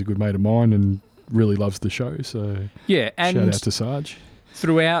obviously he's a good mate of mine and really loves the show. So yeah, and shout out to Sarge.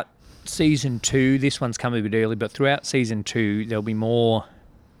 Throughout season 2, this one's come a bit early, but throughout season 2 there'll be more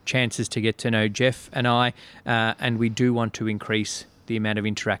chances to get to know Jeff and I, and we do want to increase the amount of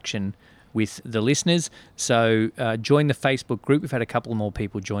interaction with the listeners. So join the Facebook group. We've had a couple more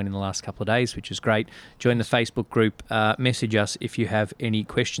people join in the last couple of days, which is great. Join the Facebook group. Message us if you have any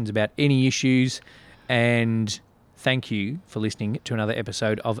questions about any issues. And thank you for listening to another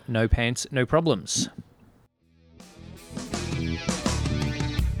episode of No Pants, No Problems.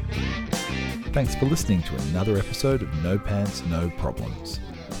 Thanks for listening to another episode of No Pants, No Problems.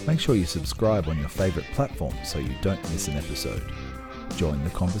 Make sure you subscribe on your favourite platform so you don't miss an episode. Join the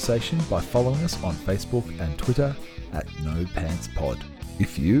conversation by following us on Facebook and Twitter at NoPantsPod.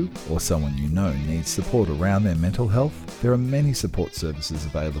 If you or someone you know needs support around their mental health, there are many support services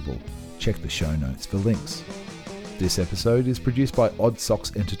available. Check the show notes for links. This episode is produced by Odd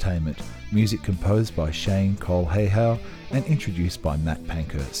Socks Entertainment, music composed by Shane Cole Hayhow and introduced by Matt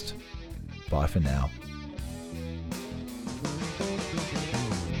Pankhurst. Bye for now.